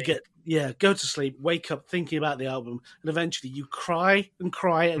 when you get, go to sleep, wake up thinking about the album, and eventually you cry and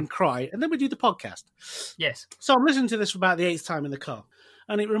cry and cry, and then we do the podcast. Yes. So I'm listening to this for about the 8th time in the car,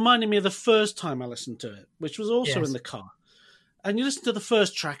 and it reminded me of the first time I listened to it, which was also in the car. And you listen to the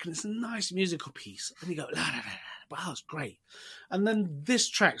first track, and it's a nice musical piece. And you go, la, la, la, la. Wow, it's great. And then this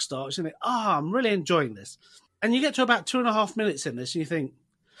track starts, and you think, I'm really enjoying this. And you get to about 2.5 minutes in this, and you think,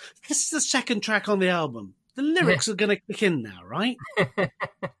 this is the second track on the album. The lyrics are going to kick in now, right?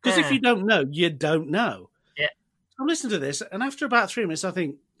 Because if you don't know, you don't know. Yeah. I'm listening to this, and after about 3 minutes, I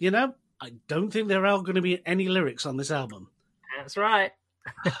think, I don't think there are going to be any lyrics on this album. That's right.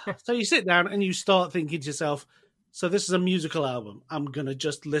 So you sit down, and you start thinking to yourself, so this is a musical album. I'm going to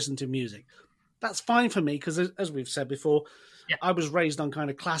just listen to music. That's fine for me because, as we've said before, I was raised on kind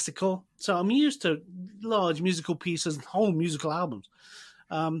of classical. So I'm used to large musical pieces and whole musical albums.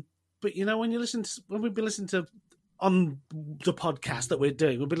 But, when we've been listening to, on the podcast that we're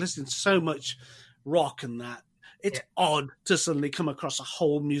doing, we've been listening to so much rock and that, it's odd to suddenly come across a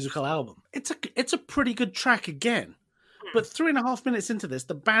whole musical album. It's a pretty good track again. But 3.5 minutes into this,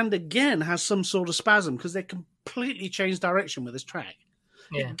 the band again has some sort of spasm because they completely change direction with this track.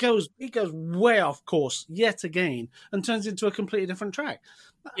 Yeah. It goes way off course yet again and turns into a completely different track.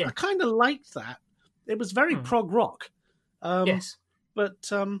 Yeah. I kind of liked that. It was very prog rock. Yes.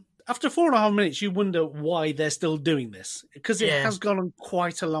 But after 4.5 minutes, you wonder why they're still doing this because it has gone on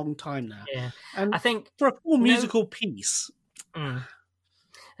quite a long time now. Yeah. And I think for a full musical piece...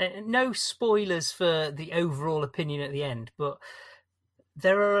 No spoilers for the overall opinion at the end, but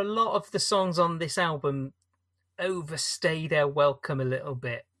there are a lot of the songs on this album overstay their welcome a little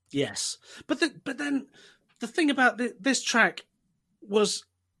bit. Yes, but then the thing about this track was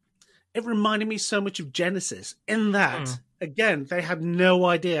it reminded me so much of Genesis in that again they had no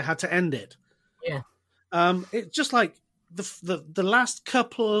idea how to end it. Yeah, it's just like the last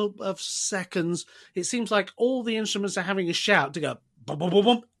couple of seconds. It seems like all the instruments are having a shout to go. Boom, boom, boom,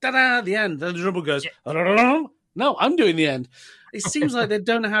 boom, da-da, the end. Then the drummer goes, no, I'm doing the end. It seems like they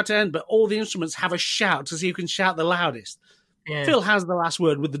don't know how to end, but all the instruments have a shout to see who can shout the loudest. Yeah. Phil has the last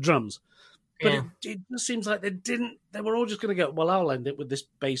word with the drums. But it just seems like they were all just going to go, well, I'll end it with this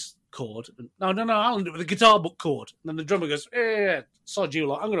bass chord. No, I'll end it with a guitar chord. And then the drummer goes, sod you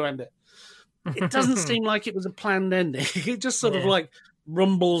lot, I'm going to end it. It doesn't seem like it was a planned ending. It just sort of like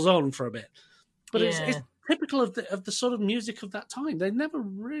rumbles on for a bit. But it's typical of the sort of music of that time. They never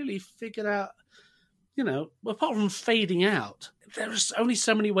really figured out, apart from fading out, there's only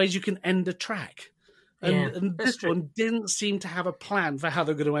so many ways you can end a track. And this one didn't seem to have a plan for how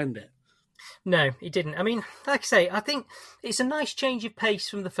they're going to end it. No, it didn't. I mean, like I say, I think it's a nice change of pace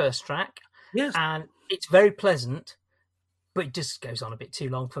from the first track. Yes. And it's very pleasant, but it just goes on a bit too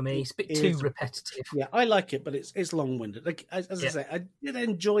long for me. It's a bit too repetitive. Yeah, I like it, but it's long-winded. Like as I say, I did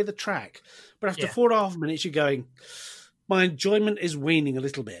enjoy the track, but after 4.5 minutes, you're going, my enjoyment is waning a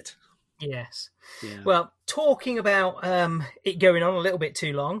little bit. Yes. Yeah. Well, talking about it going on a little bit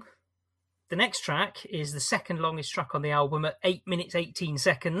too long, the next track is the second longest track on the album at 8 minutes 18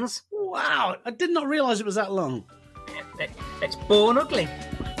 seconds. Wow, I did not realise it was that long. It's Born Ugly.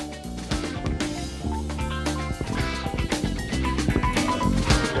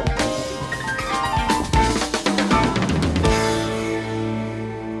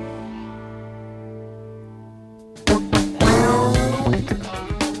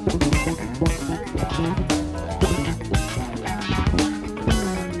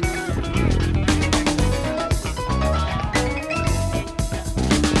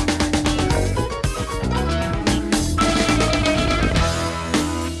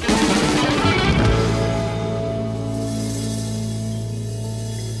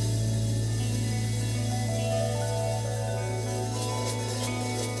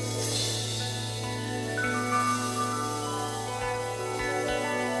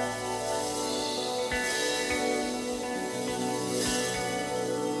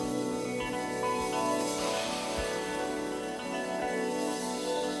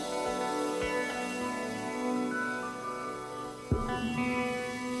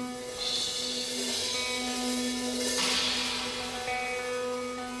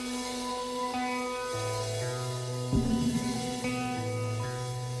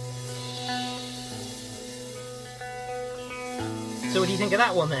 So what do you think of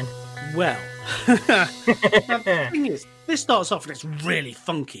that one then? Well, the thing is, this starts off and it's really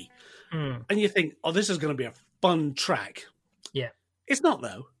funky. And you think, oh, this is going to be a fun track. Yeah. It's not,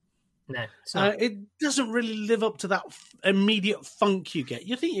 though. No, it's not. It doesn't really live up to that immediate funk you get.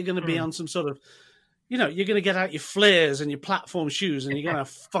 You think you're going to be on some sort of, you're going to get out your flares and your platform shoes and you're going to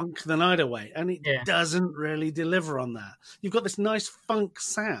funk the night away. And it doesn't really deliver on that. You've got this nice funk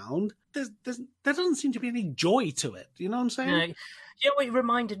sound. There doesn't seem to be any joy to it. You know what I'm saying? No. You know what it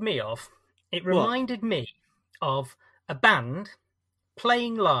reminded me of? It reminded me of a band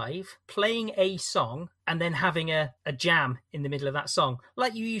playing live, playing a song, and then having a jam in the middle of that song,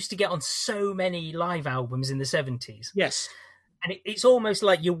 like you used to get on so many live albums in the 70s. Yes. And it's almost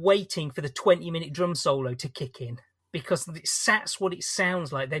like you're waiting for the 20-minute drum solo to kick in, because that's what it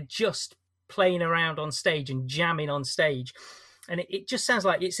sounds like. They're just playing around on stage and jamming on stage. And it just sounds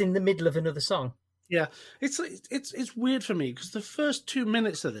like it's in the middle of another song. Yeah, it's weird for me because the first 2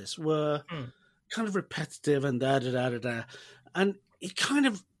 minutes of this were kind of repetitive and da-da-da-da-da. And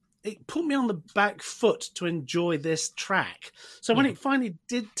it put me on the back foot to enjoy this track. So when it finally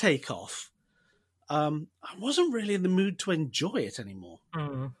did take off, I wasn't really in the mood to enjoy it anymore.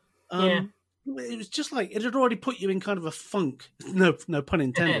 It was just like it had already put you in kind of a funk, no pun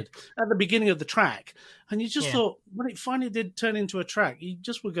intended, at the beginning of the track. And you just thought, when it finally did turn into a track, you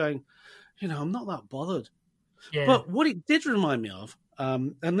just were going, I'm not that bothered. Yeah. But what it did remind me of,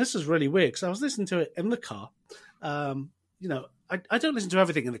 and this is really weird, because I was listening to it in the car. I don't listen to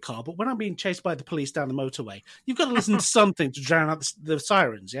everything in the car, but when I'm being chased by the police down the motorway, you've got to listen to something to drown out the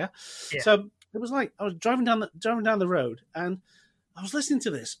sirens, yeah? So it was like I was driving down the road, and I was listening to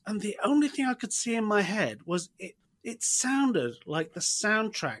this, and the only thing I could see in my head was it sounded like the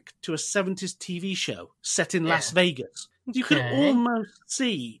soundtrack to a 70s TV show set in Las Vegas. You could almost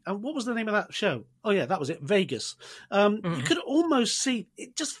see, and what was the name of that show? Oh yeah, that was it, Vegas. You could almost see,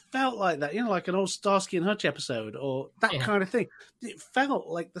 it just felt like that, like an old Starsky and Hutch episode or that kind of thing. It felt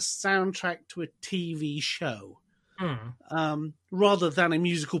like the soundtrack to a TV show rather than a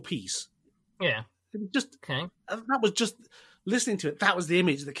musical piece. Yeah. That was just, listening to it, that was the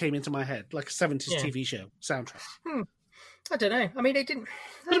image that came into my head, like a 70s TV show soundtrack. I don't know. I mean, it didn't...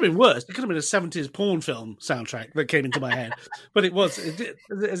 It could have been worse. It could have been a 70s porn film soundtrack that came into my head. But it was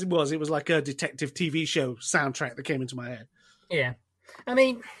like a detective TV show soundtrack that came into my head. Yeah. I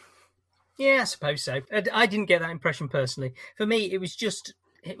mean, yeah, I suppose so. I didn't get that impression personally. For me, it was just...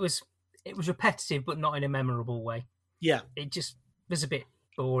 It was repetitive, but not in a memorable way. Yeah. It just was a bit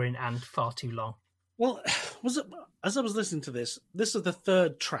boring and far too long. Well, as I was listening to this is the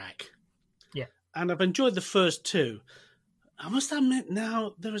third track. Yeah. And I've enjoyed the first two. I must admit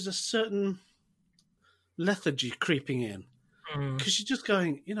now there is a certain lethargy creeping in. Because you're just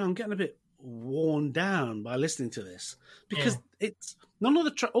going, I'm getting a bit worn down by listening to this. Because it's none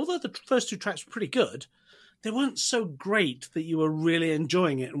of although the first two tracks were pretty good, they weren't so great that you were really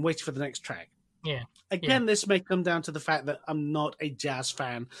enjoying it and waiting for the next track. Yeah. Again, this may come down to the fact that I'm not a jazz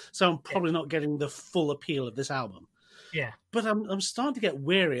fan, so I'm probably not getting the full appeal of this album. Yeah. But I'm starting to get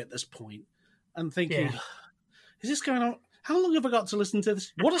weary at this point and thinking, is this going on? How long have I got to listen to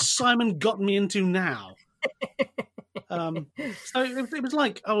this? What has Simon gotten me into now? So it was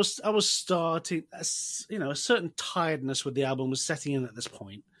like I was starting, a certain tiredness with the album was setting in at this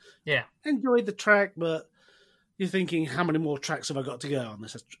point. Yeah. Enjoyed the track, but you're thinking, how many more tracks have I got to go on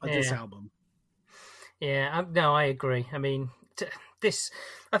this album? Yeah, no, I agree. I mean,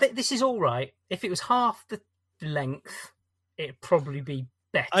 I think this is all right. If it was half the length, it'd probably be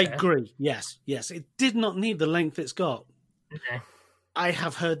better. I agree. Yes. It did not need the length it's got. Okay. I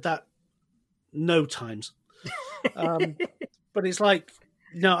have heard that no times. But it's like,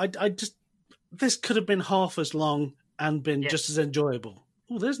 no, I just, this could have been half as long and been just as enjoyable.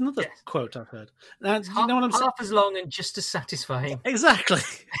 Oh, there's another quote I've heard. And you know what I'm saying? Half as long and just as satisfying. Exactly.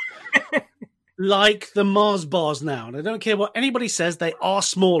 Like the Mars bars now. And I don't care what anybody says, they are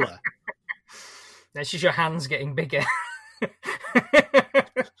smaller. That's just your hands getting bigger.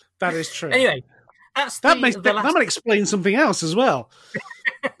 That is true. Anyway, that might explain something else as well.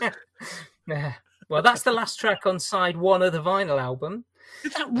 Well, that's the last track on side one of the vinyl album.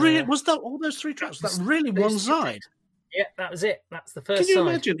 Did that really, was that all those three tracks? Was that really one side? Yeah, that was it. That's the first side. Can you side.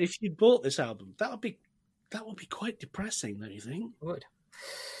 imagine if you bought this album? That would be quite depressing, don't you think? It would.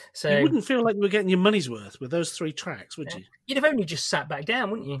 So you wouldn't feel like you were getting your money's worth with those three tracks, would you? You'd have only just sat back down,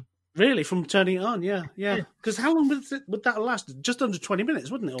 wouldn't you? Really, from turning it on, yeah. Because how long would that last? Just under 20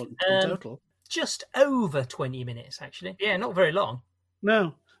 minutes, wouldn't it, in total? Just over 20 minutes, actually. Yeah, not very long.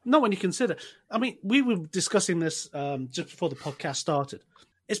 No, not when you consider. I mean, we were discussing this just before the podcast started.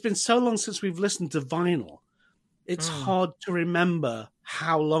 It's been so long since we've listened to vinyl. it's hard to remember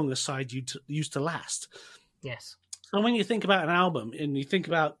how long a side used to last. Yes. So when you think about an album and you think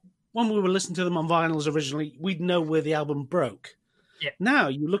about when we were listening to them on vinyls originally, we'd know where the album broke. Yeah. Now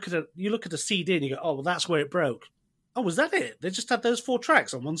you look at a CD and you go, oh, well, that's where it broke. Oh, was that it? They just had those 4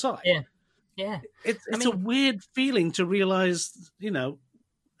 tracks on one side. Yeah. Yeah. It's a weird feeling to realize,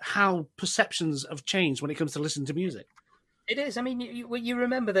 how perceptions have changed when it comes to listening to music. It is. I mean, you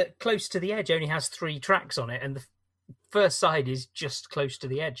remember that Close to the Edge only has 3 tracks on it, and the first side is just Close to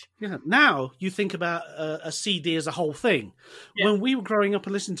the Edge. Yeah. Now you think about a CD as a whole thing. Yeah. When we were growing up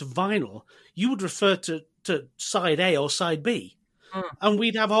and listening to vinyl, you would refer to side A or side B, and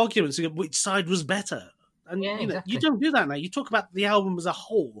we'd have arguments about which side was better. And exactly. You don't do that now. You talk about the album as a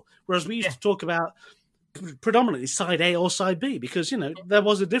whole, whereas we used to talk about predominantly side A or side B, because there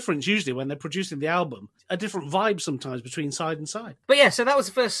was a difference usually when they're producing the album, a different vibe sometimes between side and side. But yeah, so that was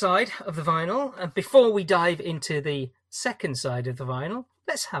the first side of the vinyl, and before we dive into the second side of the vinyl,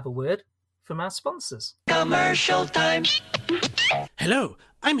 let's have a word from our sponsors. Commercial time. Hello,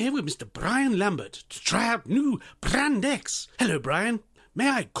 I'm here with Mr. Brian Lambert to try out new Brand X. Hello, Brian. May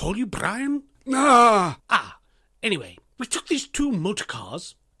I call you Brian? Anyway, we took these 2 motor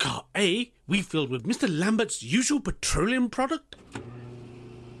cars. Car A, we filled with Mr. Lambert's usual petroleum product.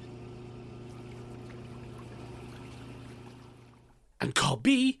 And car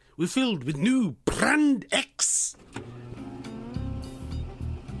B, we filled with new Brand X.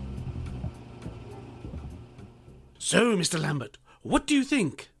 So, Mr. Lambert, what do you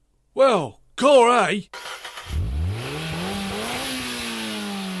think? Well, car A...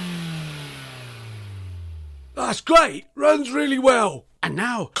 That's great. Runs really well. And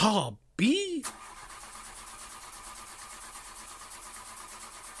now, car B?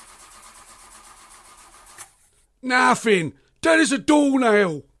 Nothing. Dead as a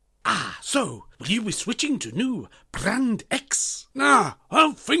doornail. So, will you be switching to new Brand X? Nah, I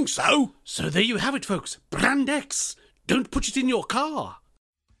don't think so. So there you have it, folks. Brand X. Don't put it in your car.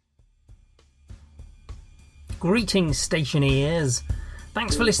 Greetings, stationeers.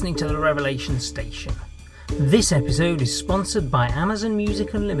 Thanks for listening to the Revelation Station. This episode is sponsored by Amazon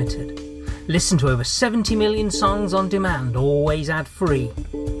Music Unlimited. Listen to over 70 million songs on demand, always ad-free.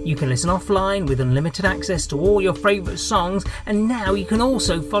 You can listen offline with unlimited access to all your favourite songs, and now you can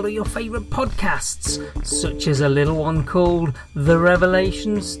also follow your favourite podcasts, such as a little one called The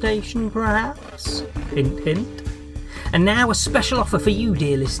Revelation Station, perhaps? Hint, hint. And now a special offer for you,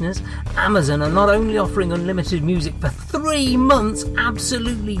 dear listeners. Amazon are not only offering unlimited music for 3 months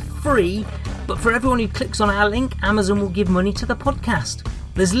absolutely free, but for everyone who clicks on our link, Amazon will give money to the podcast.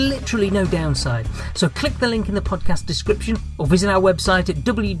 There's literally no downside. So click the link in the podcast description or visit our website at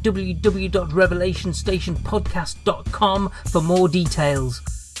www.revelationstationpodcast.com for more details.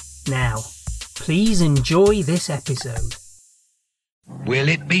 Now, please enjoy this episode. Will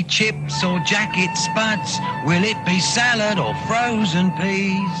it be chips or jacket spuds? Will it be salad or frozen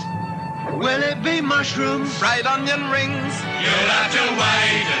peas? Will it be mushrooms, fried onion rings? You'll have to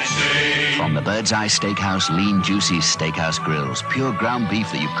wait and see. From the Bird's Eye Steakhouse Lean Juicy Steakhouse Grills, pure ground beef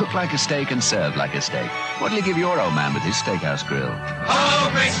that you cook like a steak and serve like a steak. What'll you give your old man with his steakhouse grill?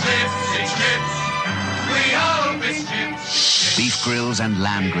 Hope it's chips. We hope it's chips. Beef grills and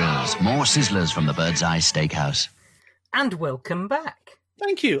lamb grills. More sizzlers from the Bird's Eye Steakhouse. And welcome back.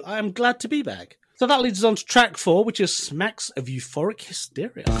 Thank you. I am glad to be back. So that leads us on to track 4, which is Smacks of Euphoric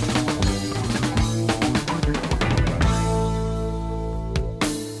Hysteria.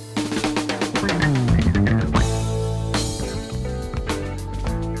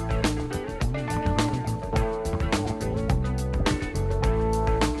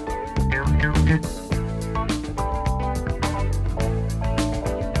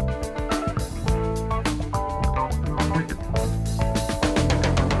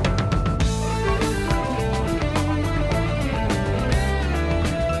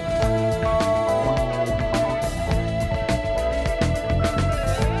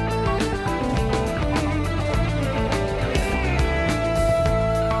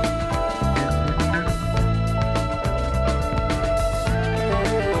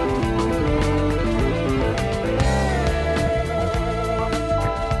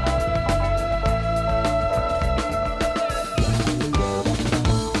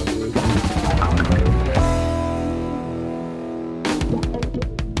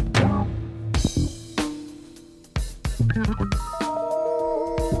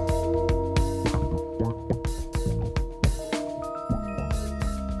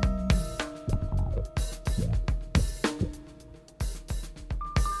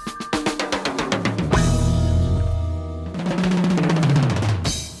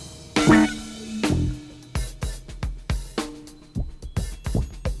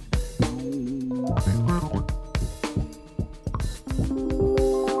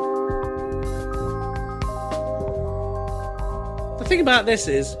 thing about this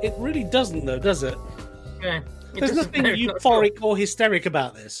is, it really doesn't, though, does it? Yeah. There's nothing euphoric or hysteric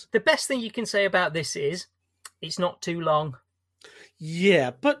about this. The best thing you can say about this is it's not too long.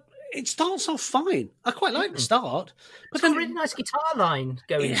 Yeah, but it starts off fine. I quite like the start. But It's got a really nice guitar line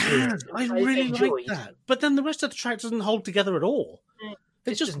going through. Has. I really like that. But then the rest of the track doesn't hold together at all.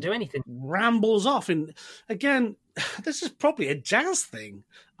 It just doesn't do anything. Rambles off. And again, this is probably a jazz thing.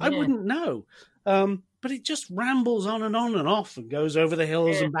 I wouldn't know. But it just rambles on and off and goes over the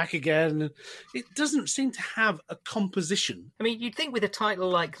hills and back again. It doesn't seem to have a composition. I mean, you'd think with a title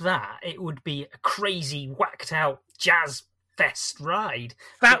like that, it would be a crazy, whacked out jazz fest ride.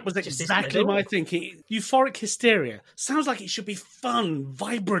 That was exactly my thinking. Euphoric hysteria. Sounds like it should be fun,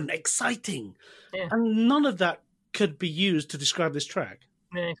 vibrant, exciting. Yeah. And none of that could be used to describe this track.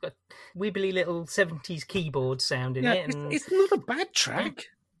 Yeah, it's got a wibbly little 70s keyboard sound in it. And it's not a bad track.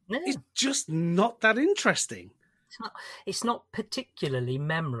 No. It's just not that interesting. It's not particularly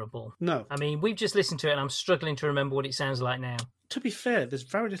memorable. No. I mean, we've just listened to it and I'm struggling to remember what it sounds like now. To be fair, there's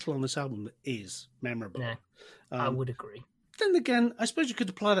very little on this album that is memorable. No, I would agree. Then again, I suppose you could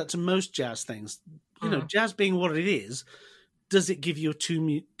apply that to most jazz things. You know, jazz being what it is, does it give you a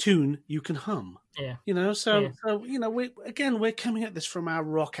tune you can hum? Yeah. You know, so you know, we're coming at this from our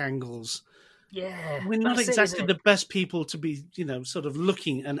rock angles. Yeah. We're not exactly the best people to be, you know, sort of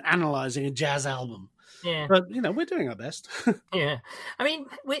looking and analysing a jazz album. Yeah. But, you know, we're doing our best. Yeah. I mean,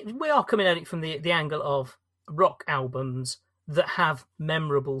 we are coming at it from the angle of rock albums that have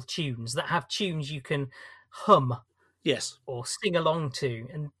memorable tunes, that have tunes you can hum. Yes. Or sing along to.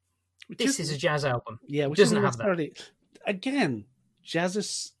 And this is a jazz album. Yeah, which doesn't have that. Again, jazz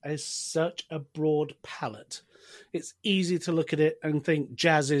is such a broad palette. It's easy to look at it and think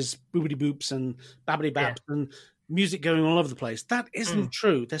jazz is boobity boops and babbity baps and music going all over the place. That isn't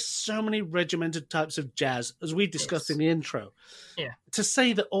true. There's so many regimented types of jazz, as we discussed in the intro. Yeah. To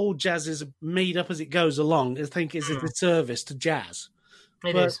say that all jazz is made up as it goes along, I think is a disservice to jazz.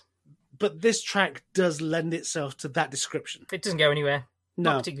 It is. But this track does lend itself to that description. It doesn't go anywhere.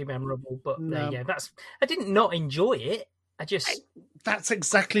 No. Not particularly memorable, but there you go. I didn't not enjoy it. That's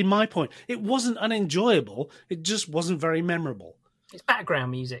exactly my point. It wasn't unenjoyable. It just wasn't very memorable. It's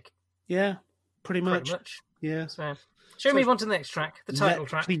background music. Yeah, pretty much. Yeah. So, shall we move on to the next track, the title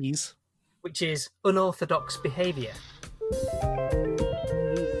track? Please. Which is Unorthodox Behaviour.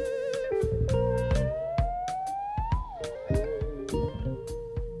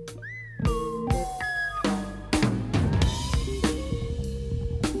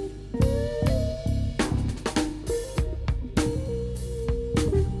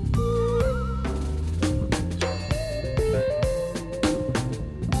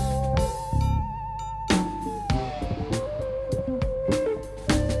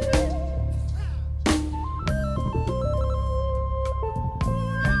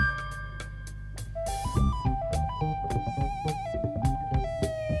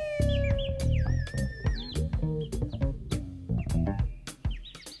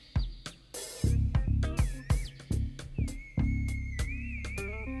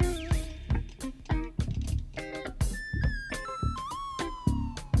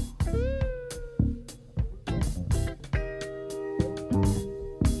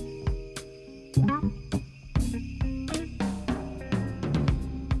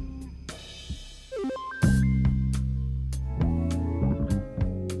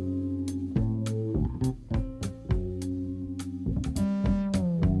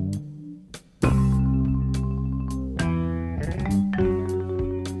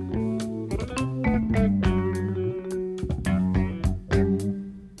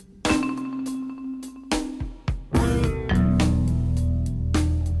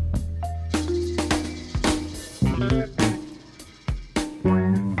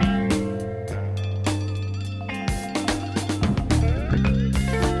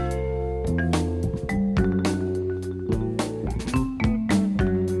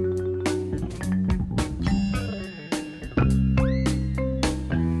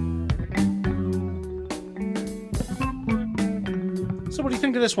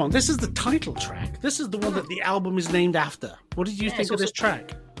 Think of this one. This is the title track. This is the one that the album is named after. What did you think of this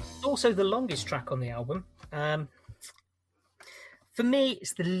track? It's also the longest track on the album. For me,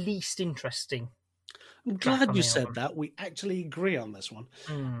 it's the least interesting. I'm glad you said that. We actually agree on this one.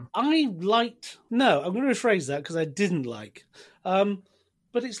 I'm going to rephrase that because I didn't like.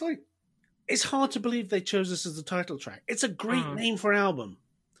 But it's hard to believe they chose this as the title track. It's a great name for an album.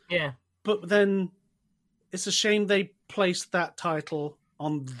 Yeah. But then it's a shame they placed that title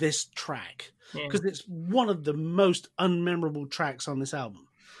on this track because it's one of the most unmemorable tracks on this album.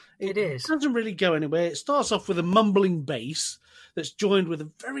 It is. It doesn't really go anywhere. It starts off with a mumbling bass that's joined with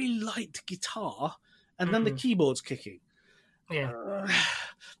a very light guitar, and then the keyboard's kicking. Yeah.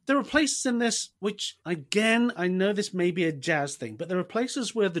 There are places in this which, again, I know this may be a jazz thing, but there are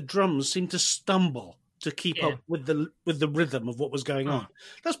places where the drums seem to stumble to keep up with the rhythm of what was going on.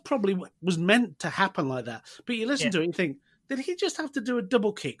 That's probably what was meant to happen like that. But you listen to it and you think, did he just have to do a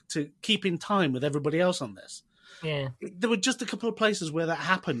double kick to keep in time with everybody else on this? Yeah. There were just a couple of places where that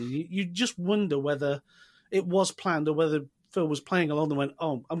happened. You just wonder whether it was planned or whether Phil was playing along and went,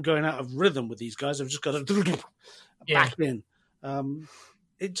 oh, I'm going out of rhythm with these guys. I've just got to back in.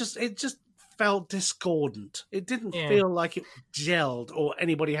 It just felt discordant. It didn't feel like it gelled or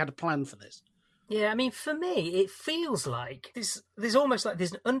anybody had a plan for this. Yeah, I mean, for me, it feels like there's almost like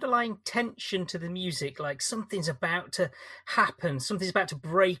there's an underlying tension to the music, like something's about to happen, something's about to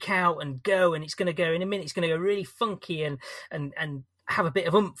break out and go, and it's going to go in a minute, it's going to go really funky and have a bit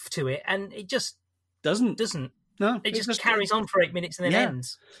of oomph to it, and it just doesn't. No, it just carries on for 8 minutes and then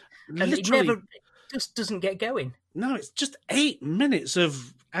ends. And it just doesn't get going. No, it's just 8 minutes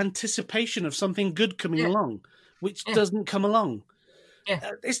of anticipation of something good coming along, which doesn't come along.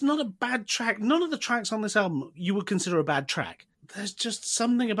 Yeah. It's not a bad track. None of the tracks on this album you would consider a bad track. There's just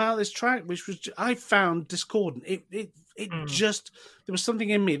something about this track which I found discordant. It just, there was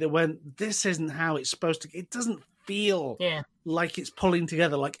something in me that went, this isn't how it's supposed to. It doesn't feel like it's pulling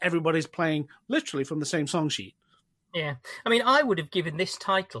together, like everybody's playing literally from the same song sheet. Yeah, I mean, I would have given this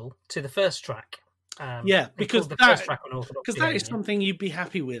title to the first track. Because the first track on Unorthodox. Because that is something you'd be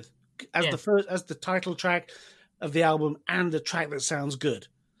happy with as the title track of the album and a track that sounds good.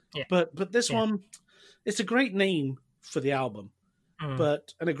 Yeah. But this one, it's a great name for the album, and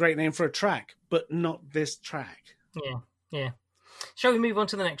a great name for a track, but not this track. Yeah. Shall we move on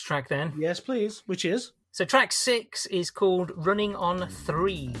to the next track then? Yes, please. Which is? So track 6 is called Running on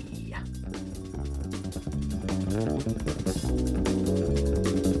 3.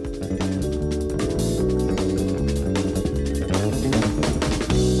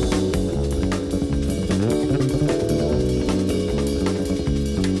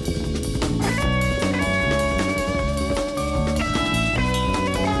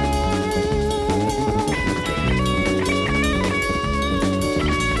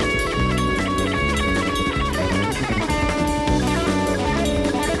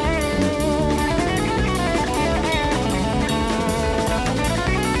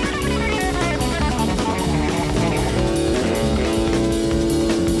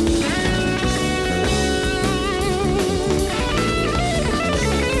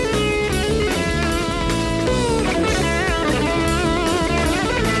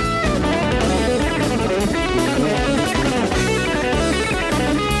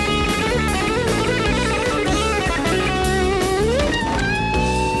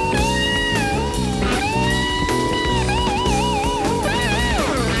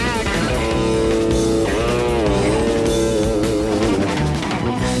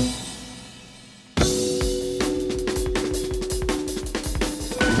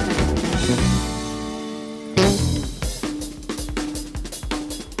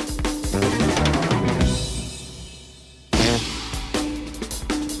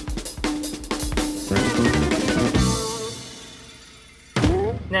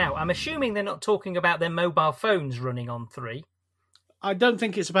 Now, I'm assuming they're not talking about their mobile phones running on 3. I don't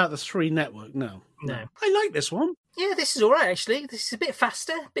think it's about the 3 network, no. I like this one. Yeah, this is all right, actually. This is a bit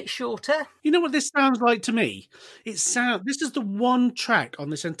faster, a bit shorter. You know what this sounds like to me? This is the one track on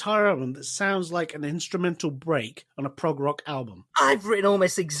this entire album that sounds like an instrumental break on a prog rock album. I've written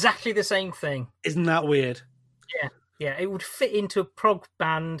almost exactly the same thing. Isn't that weird? Yeah, it would fit into a prog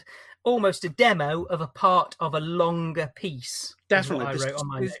band, almost a demo of a part of a longer piece. Definitely. I wrote on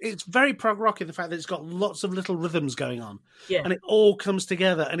my notes. It's very prog rock in the fact that it's got lots of little rhythms going on. Yeah. And it all comes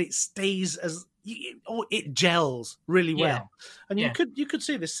together and it stays it gels really well. And you could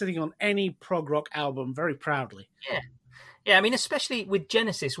see this sitting on any prog rock album very proudly. Yeah, I mean, especially with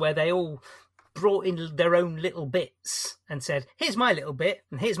Genesis, where they all brought in their own little bits and said, here's my little bit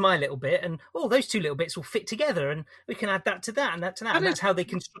and here's my little bit, and those two little bits will fit together and we can add that to that and that to that, and that's how they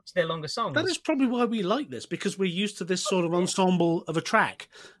construct their longer songs. That is probably why we like this, because we're used to this sort of ensemble of a track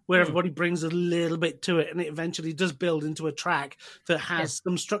where everybody brings a little bit to it and it eventually does build into a track that has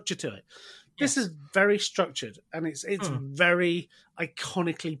some structure to it. This is very structured and it's very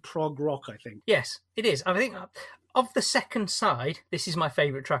iconically prog rock, I think. Yes, it is. I think of the second side, this is my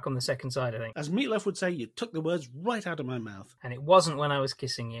favourite track on the second side, I think. As Meatloaf would say, you took the words right out of my mouth. And it wasn't When I Was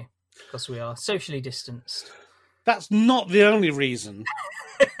Kissing You, because we are socially distanced. That's not the only reason.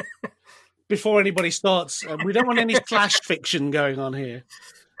 Before anybody starts, we don't want any slash fiction going on here.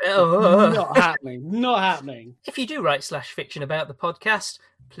 Not happening. Not happening. If you do write slash fiction about the podcast,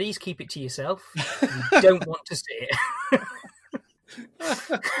 please keep it to yourself. You don't want to see it.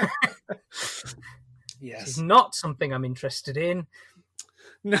 Yes. It's not something I'm interested in.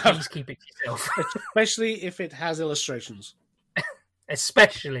 No. Please keep it to yourself. Especially if it has illustrations.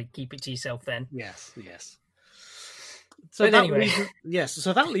 Especially keep it to yourself then. Yes. So anyway.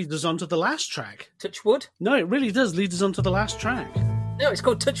 So that leads us on to the last track. Touch Wood? No, it really does lead us on to the last track. No, it's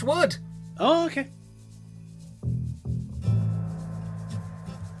called Touch Wood. Oh, okay.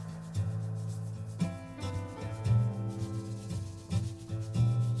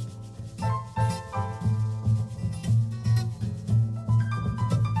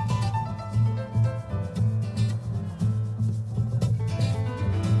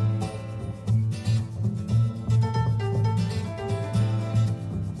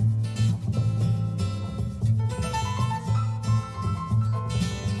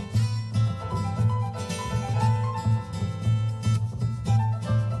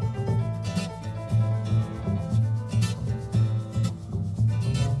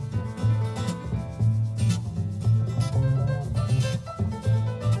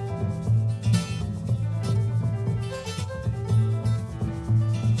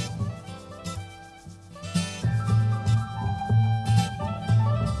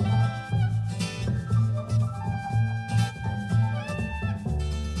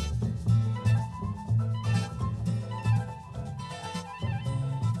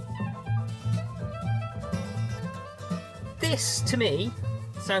 This, to me,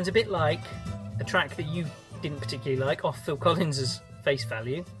 sounds a bit like a track that you didn't particularly like, off Phil Collins's Face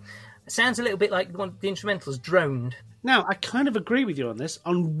Value. It sounds a little bit like the instrumentals droned. Now, I kind of agree with you on this.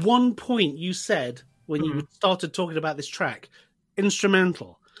 On one point you said, when you started talking about this track,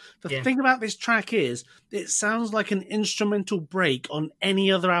 instrumental. The thing about this track is, it sounds like an instrumental break on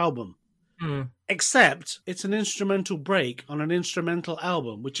any other album. Except, it's an instrumental break on an instrumental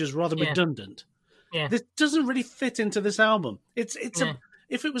album, which is rather redundant. Yeah. This doesn't really fit into this album. If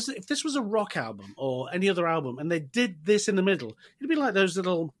this was a rock album or any other album and they did this in the middle, it'd be like those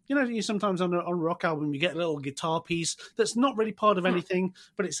little, you sometimes on a rock album you get a little guitar piece that's not really part of anything,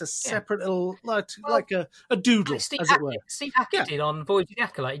 but it's a separate little like a doodle, as it were. Steve Hackett did on Voyage of the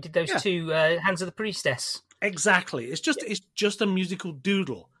Acolyte. He did those two Hands of the Priestess. Exactly. It's just a musical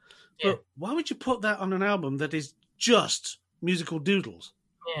doodle. Yeah. But why would you put that on an album that is just musical doodles?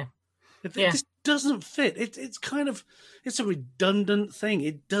 Yeah. This doesn't fit. It's a redundant thing.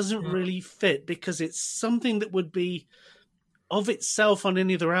 It doesn't really fit because it's something that would be of itself on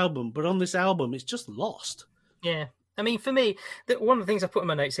any other album, but on this album, it's just lost. Yeah. I mean, for me, one of the things I put in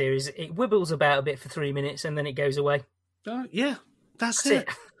my notes here is it wibbles about a bit for 3 minutes and then it goes away. Yeah, that's it.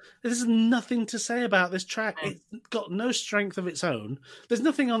 There's nothing to say about this track. It's got no strength of its own. There's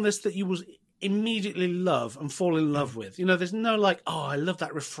nothing on this that you will immediately love and fall in love with. There's no like, oh, I love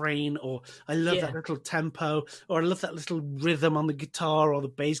that refrain, or I love that little tempo, or I love that little rhythm on the guitar or the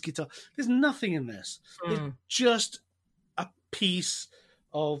bass guitar. There's nothing in this. It's just a piece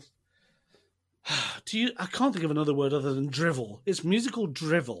of I can't think of another word other than drivel. It's musical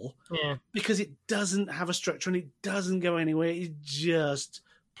drivel. Yeah. Because it doesn't have a structure and it doesn't go anywhere. It just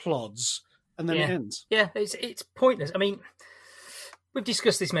plods and then it ends. Yeah, it's pointless. I mean, we've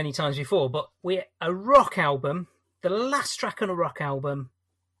discussed this many times before, but we're a rock album, the last track on a rock album,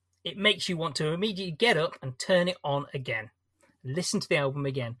 it makes you want to immediately get up and turn it on again. Listen to the album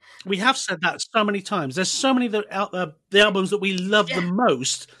again. We have said that so many times. There's so many the albums that we love the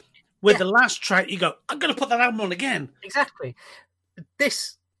most, where the last track you go, I'm going to put that album on again. Exactly.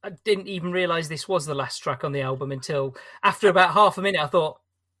 This, I didn't even realise this was the last track on the album until after about half a minute I thought,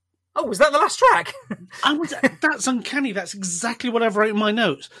 oh, was that the last track? That's uncanny. That's exactly what I've wrote in my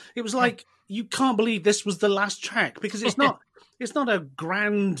notes. It was like, you can't believe this was the last track, because it's not. It's not a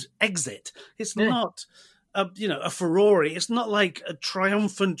grand exit. It's not, a Ferrari. It's not like a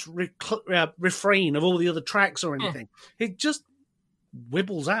triumphant refrain of all the other tracks or anything. It just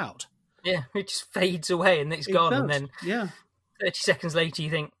wibbles out. Yeah, it just fades away and it's gone. Does. And then 30 seconds later, you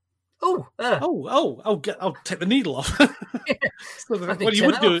think, I'll take the needle off. Well, you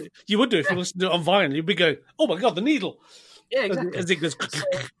would do if you listened to it on vinyl. You'd be going, oh my God, the needle. Yeah, exactly. As it goes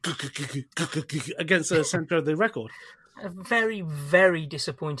against the centre of the record. A very, very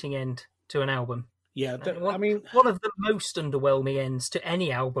disappointing end to an album. Yeah, one of the most underwhelming ends to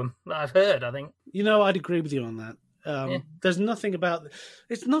any album that I've heard, I think. I'd agree with you on that. There's nothing about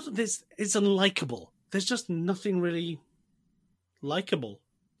it's not this. It's unlikable. There's just nothing really likable.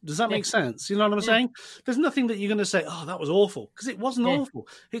 Does that make sense? You know what I'm saying? There's nothing that you're going to say, oh, that was awful, because it wasn't awful.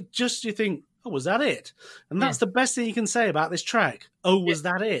 It just, you think, oh, was that it? And that's the best thing you can say about this track. Oh, was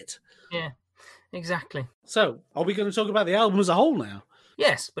that it? Yeah, exactly. So, are we going to talk about the album as a whole now?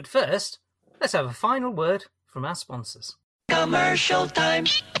 Yes, but first, let's have a final word from our sponsors. Commercial time.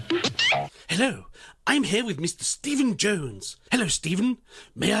 Hello, I'm here with Mr. Stephen Jones. Hello, Stephen.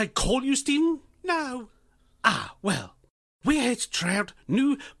 May I call you Stephen? No. Ah, well, we're here to try out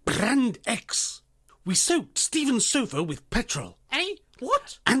new Brand X. We soaked Stephen's sofa with petrol. Eh?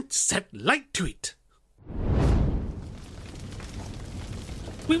 What? And set light to it.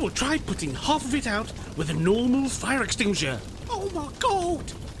 We will try putting half of it out with a normal fire extinguisher. Oh my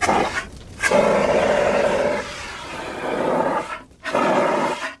God!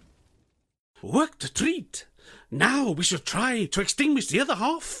 Worked a treat. Now we shall try to extinguish the other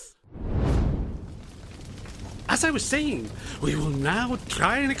half. As I was saying, we will now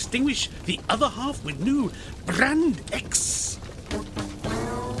try and extinguish the other half with new Brand X.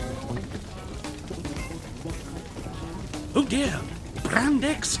 Oh dear, Brand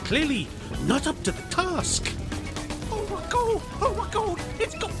X clearly not up to the task. Oh my God,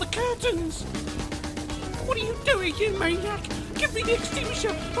 it's got the curtains. What are you doing, you maniac? Give me the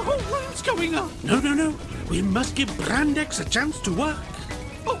extinguisher, the whole room's going up. No, we must give Brand X a chance to work.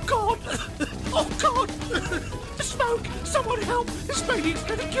 Oh God, oh God, the smoke, someone help, this maniac's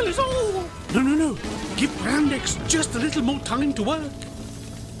going to kill us all. No, give Brand X just a little more time to work.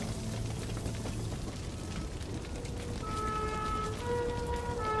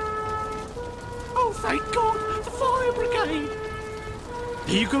 Oh, thank God, the fire brigade.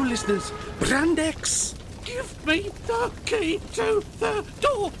 Here you go, listeners. Brand X. Give me the key to the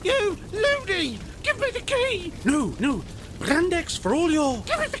door, you loony! Give me the key! No. Brand X for all your...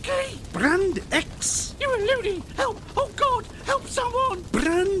 Give me the key! Brand X! You a loony! Help! Oh, God! Help someone!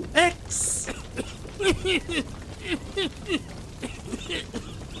 Brand X!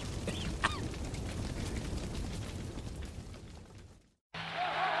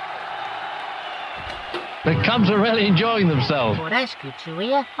 The Cubs are really enjoying themselves. Well, that's good to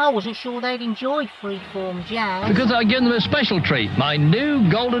hear. I wasn't sure they'd enjoy freeform jazz. Because I give them a special treat, my new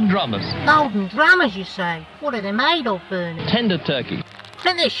golden drummers. Golden drummers, you say? What are they made of, Bernie? Tender turkey.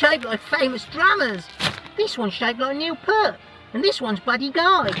 And they're shaped like famous drummers. This one's shaped like Neil Peart, and this one's Buddy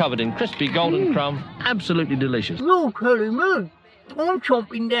Guy. Covered in crispy golden crumb, absolutely delicious. You're telling me. I'm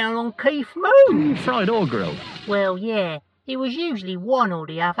chomping down on Keith Moon. Fried or grilled. Well, yeah. It was usually one or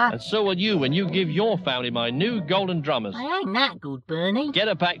the other. And so will you when you give your family my new golden drummers. They ain't that good, Bernie. Get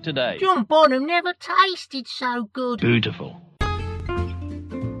a pack today. John Bonham never tasted so good. Beautiful.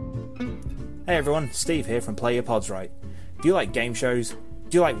 Hey everyone, Steve here from Play Your Pods Right. Do you like game shows?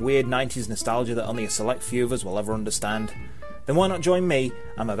 Do you like weird 90s nostalgia that only a select few of us will ever understand? Then why not join me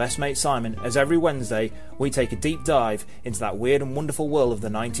and my best mate Simon as every Wednesday we take a deep dive into that weird and wonderful world of the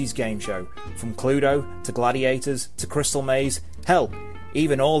 90s game show. From Cluedo to Gladiators to Crystal Maze, hell,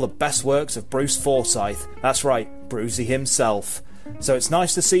 even all the best works of Bruce Forsyth. That's right, Brucey himself. So it's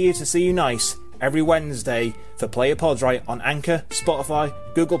nice to see you nice every Wednesday for Play Your Pods Right on Anchor, Spotify,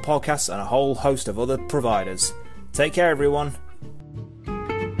 Google Podcasts and a whole host of other providers. Take care everyone.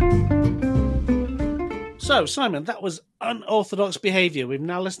 So, Simon, that was Unorthodox Behaviour. We've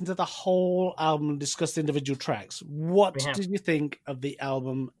now listened to the whole album and discussed individual tracks. What did you think of the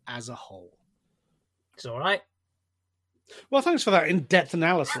album as a whole? It's all right. Well, thanks for that in-depth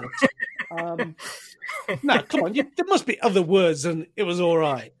analysis. No, come on. There must be other words than it was all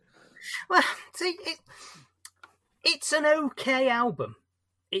right. Well, see, it's an okay album.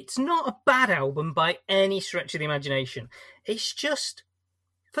 It's not a bad album by any stretch of the imagination. It's just,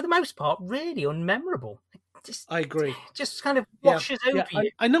 for the most part, really unmemorable. I agree. Just kind of washes over you.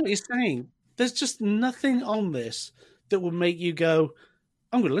 I know what you're saying. There's just nothing on this that will make you go,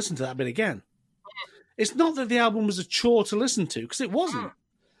 I'm going to listen to that bit again. It's not that the album was a chore to listen to, because it wasn't.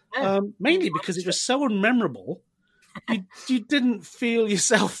 Mainly because it was so unmemorable, you didn't feel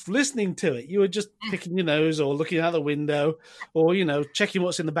yourself listening to it. You were just picking your nose or looking out the window or, checking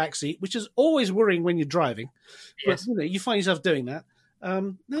what's in the back seat, which is always worrying when you're driving. Yes. But, you find yourself doing that.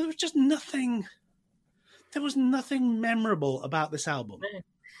 No, there was just nothing... There was nothing memorable about this album.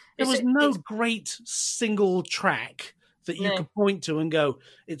 There was no great single track that you could point to and go,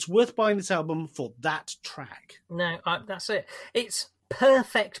 it's worth buying this album for that track. No, that's it. It's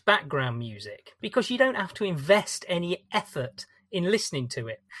perfect background music because you don't have to invest any effort in listening to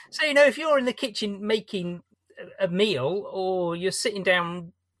it. So, if you're in the kitchen making a meal or you're sitting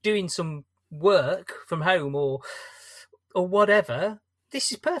down doing some work from home or whatever,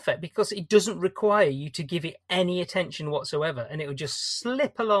 this is perfect because it doesn't require you to give it any attention whatsoever, and it will just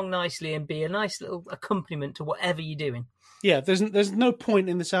slip along nicely and be a nice little accompaniment to whatever you're doing. Yeah, there's no point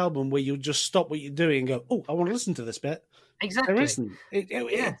in this album where you'll just stop what you're doing and go, oh, I want to listen to this bit. Exactly. There isn't.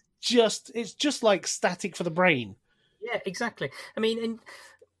 It's just like static for the brain. Yeah, exactly. I mean,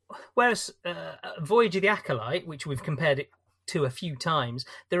 whereas Voyage of the Acolyte, which we've compared it to a few times,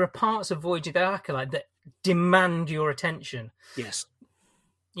 there are parts of Voyage of the Acolyte that demand your attention. Yes.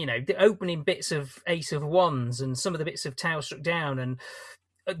 You know, the opening bits of Ace of Wands and some of the bits of Tower Struck Down, and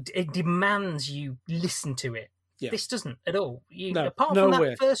it demands you listen to it. Yeah. This doesn't at all. Apart from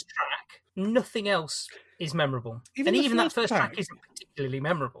that first track, nothing else is memorable. Even that first track isn't particularly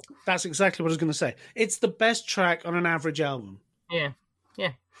memorable. That's exactly what I was going to say. It's the best track on an average album. Yeah.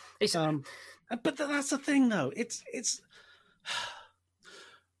 It's but that's the thing, though. It's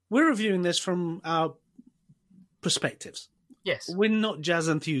we're reviewing this from our perspectives. Yes. We're not jazz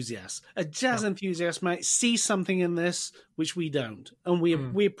enthusiasts. A jazz enthusiast might see something in this which we don't, and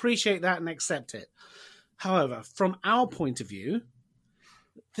we appreciate that and accept it. However, from our point of view,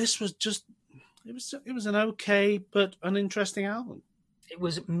 this was just it was an okay but uninteresting album. It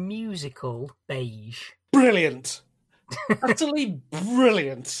was musical beige. Brilliant. Utterly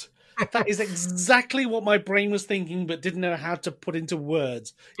brilliant. That is exactly what my brain was thinking but didn't know how to put into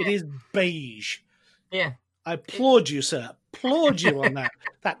words. It is beige. Yeah. I applaud you, sir. Applaud you on that.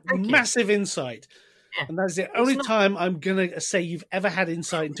 That massive insight. Yeah. And that's the only time I'm going to say you've ever had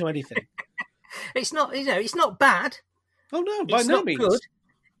insight into anything. It's not, it's not bad. Oh no, by no means. Good.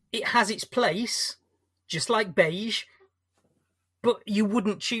 It has its place, just like beige, but you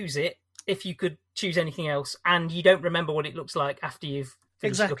wouldn't choose it if you could choose anything else, and you don't remember what it looks like after you've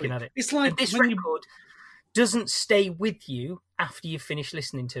finished looking at it. It's like and this record doesn't stay with you after you've finished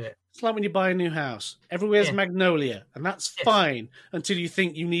listening to it. It's like when you buy a new house. Everywhere's magnolia, and that's fine until you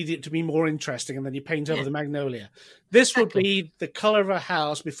think you need it to be more interesting, and then you paint over the magnolia. This would be the colour of a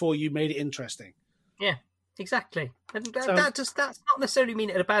house before you made it interesting. Yeah, exactly. And that's not necessarily mean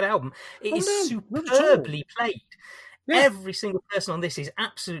it's a bad album. It is superbly played. Yeah. Every single person on this is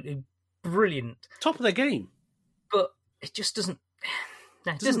absolutely brilliant. Top of their game. But it just doesn't...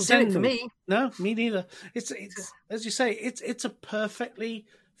 No, it doesn't do it for me. No, me neither. It's as you say, it's a perfectly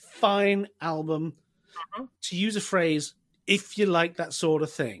fine album, to use a phrase, if you like that sort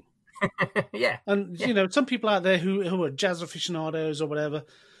of thing. Yeah. And, some people out there who are jazz aficionados or whatever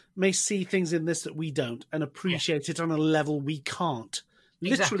may see things in this that we don't and appreciate it on a level we can't.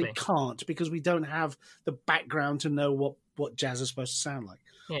 Literally can't, because we don't have the background to know what jazz is supposed to sound like.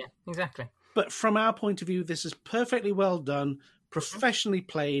 Yeah, exactly. But from our point of view, this is perfectly well done, professionally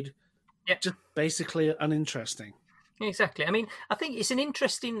played, just basically uninteresting. Exactly. I mean, I think it's an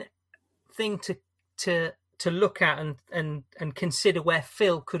interesting thing to look at and consider where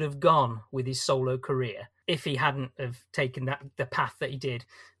Phil could have gone with his solo career if he hadn't have taken the path that he did.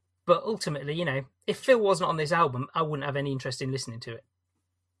 But ultimately, if Phil wasn't on this album, I wouldn't have any interest in listening to it.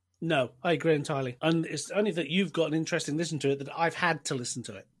 No, I agree entirely. And it's only that you've got an interest in listening to it that I've had to listen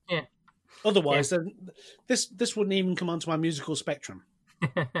to it. Yeah. Otherwise, then this wouldn't even come onto my musical spectrum.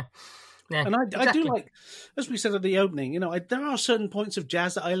 Yeah, and I do like, as we said at the opening, there are certain points of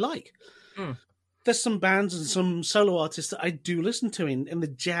jazz that I like. Mm. There's some bands and some solo artists that I do listen to in the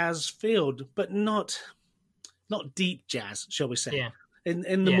jazz field, but not deep jazz, shall we say? Yeah.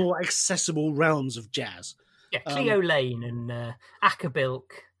 In the more accessible realms of jazz. Yeah, Cleo Lane and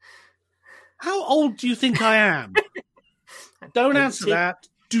Ackerbilk. How old do you think I am? Don't answer that.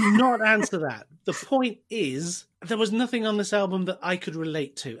 Do not answer that. The point is, there was nothing on this album that I could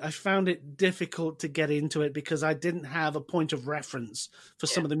relate to. I found it difficult to get into it because I didn't have a point of reference for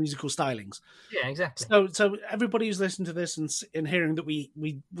some of the musical stylings. Yeah, exactly. So everybody who's listening to this and hearing that we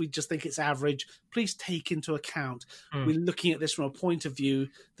just think it's average, please take into account we're looking at this from a point of view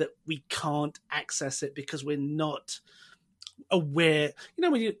that we can't access it because we're not aware.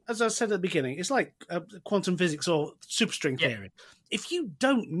 As I said at the beginning, it's like quantum physics or superstring theory. If you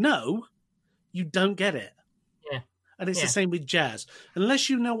don't know, you don't get it. Yeah. And it's the same with jazz. Unless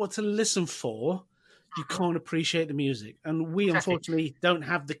you know what to listen for, you can't appreciate the music. And we, unfortunately, don't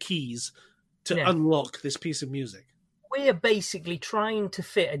have the keys to unlock this piece of music. We're basically trying to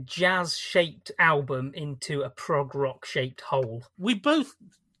fit a jazz-shaped album into a prog rock-shaped hole. We both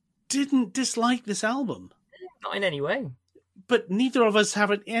didn't dislike this album. Not in any way. But neither of us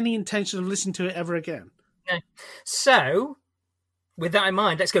have any intention of listening to it ever again. No. So, with that in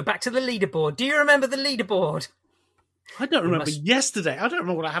mind, let's go back to the leaderboard. Do you remember the leaderboard? I don't remember yesterday. I don't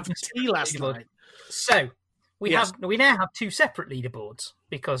remember what I had for tea last night. So, we now have two separate leaderboards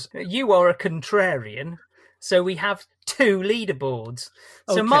because you are a contrarian So we have 2 leaderboards.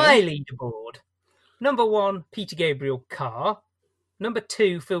 So Okay. my leaderboard, number 1, Peter Gabriel, Car. Number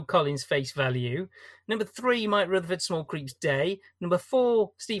 2, Phil Collins, Face Value. Number 3, Mike Rutherford, Small Creeps Day. Number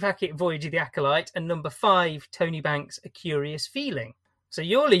 4, Steve Hackett, Voyage of the Acolyte. And number 5, Tony Banks, A Curious Feeling. So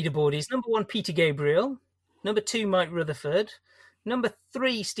your leaderboard is number 1, Peter Gabriel. Number 2, Mike Rutherford. Number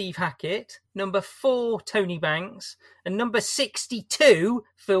 3, Steve Hackett. Number 4, Tony Banks. And number 62,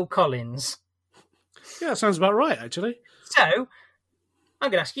 Phil Collins. Yeah, that sounds about right, actually. So,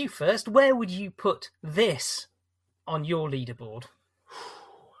 I'm going to ask you first, where would you put this on your leaderboard?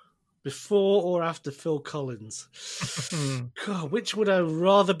 Before or after Phil Collins? God, which would I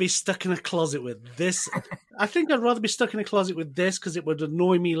rather be stuck in a closet with? This? I think I'd rather be stuck in a closet with this because it would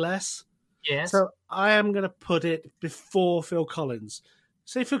annoy me less. Yes. So I am going to put it before Phil Collins.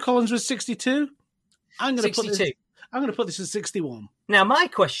 Say Phil Collins was 62. I'm going to put this at 61. Now, my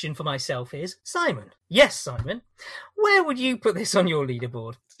question for myself is, Simon. Yes, Simon. Where would you put this on your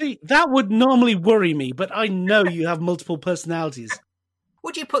leaderboard? See, that would normally worry me, but I know you have multiple personalities.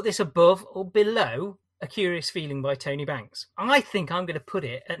 Would you put this above or below A Curious Feeling by Tony Banks? I think I'm going to put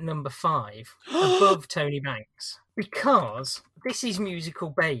it at number 5, above Tony Banks, because this is musical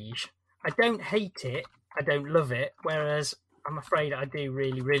beige. I don't hate it, I don't love it, whereas I'm afraid I do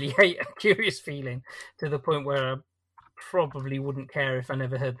really, really hate A Curious Feeling to the point where I probably wouldn't care if I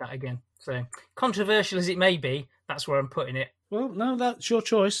never heard that again. So, controversial as it may be, that's where I'm putting it. Well, no, that's your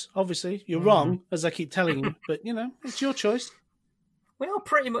choice, obviously. You're wrong, as I keep telling you, but, it's your choice. We are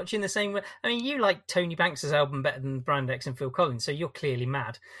pretty much in the same way. I mean, you like Tony Banks' album better than Brand X and Phil Collins, so you're clearly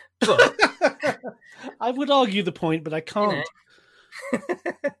mad. But I would argue the point, but I can't.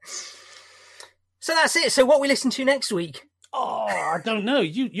 So that's it. So what we listen to next week? Oh, I don't know.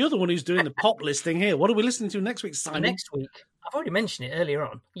 You're the one who's doing the pop listing here. What are we listening to next week, Simon? Next week, I've already mentioned it earlier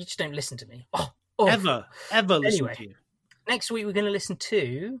on. You just don't listen to me. Ever listen to you. Next week we're going to listen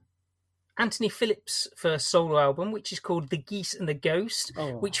to Anthony Phillips' first solo album, which is called The Geese and the Ghost,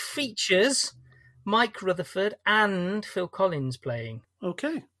 which features Mike Rutherford and Phil Collins playing.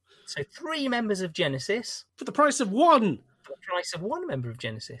 Okay. So 3 members of Genesis. For the price of 1. For the price of 1 member of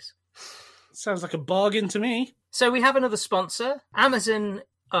Genesis. Sounds like a bargain to me. So we have another sponsor. Amazon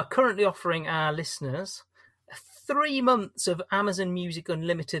are currently offering our listeners 3 months of Amazon Music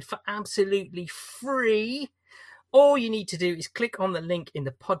Unlimited for absolutely free. All you need to do is click on the link in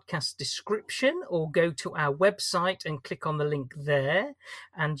the podcast description or go to our website and click on the link there,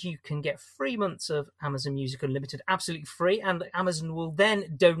 and you can get 3 months of Amazon Music Unlimited absolutely free, and Amazon will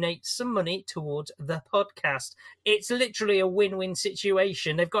then donate some money towards the podcast. It's literally a win-win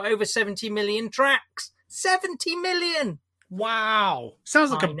situation. They've got over 70 million tracks. 70 million! Wow.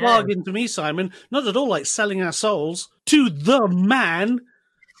 Sounds like a bargain to me, Simon. Not at all like selling our souls to the man.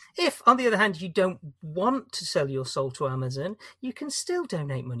 If, on the other hand, you don't want to sell your soul to Amazon, you can still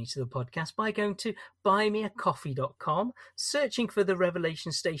donate money to the podcast by going to buymeacoffee.com, searching for the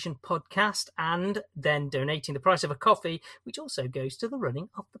Revelation Station podcast, and then donating the price of a coffee, which also goes to the running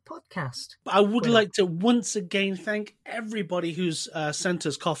of the podcast. I would like to once again thank everybody who's sent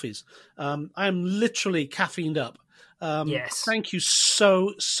us coffees. I am literally caffeined up. Yes. Thank you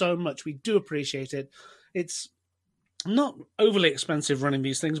so much. We do appreciate it. It's not overly expensive running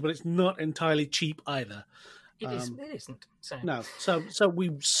these things, but it's not entirely cheap either. It isn't. So. No. So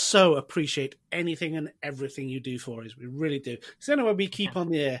we so appreciate anything and everything you do for us. We really do. It's the only way we keep on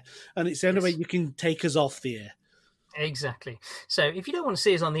the air, and it's the only way you can take us off the air. Exactly. So if you don't want to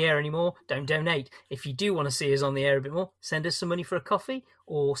see us on the air anymore, don't donate. If you do want to see us on the air a bit more, send us some money for a coffee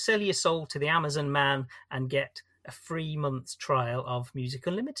or sell your soul to the Amazon man and get a 3 months trial of Music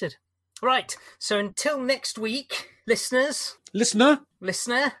Unlimited. Right, so until next week, Listener,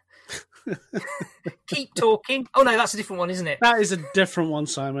 keep talking. Oh no, that's a different one, isn't it? That is a different one,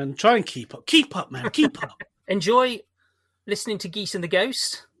 Simon. Try and keep up. Keep up, man. Keep up. Enjoy listening to Geese and the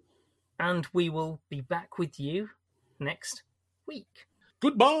Ghost, and we will be back with you next week.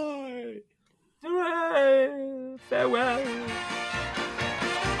 Goodbye. Hooray! Farewell.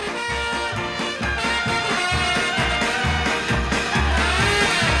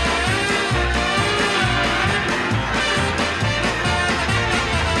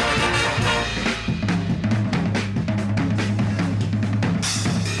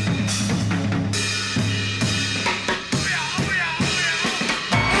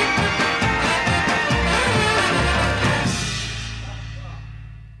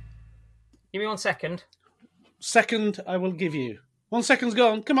 Give me 1 second. Second, I will give you. 1 second's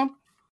gone. Come on.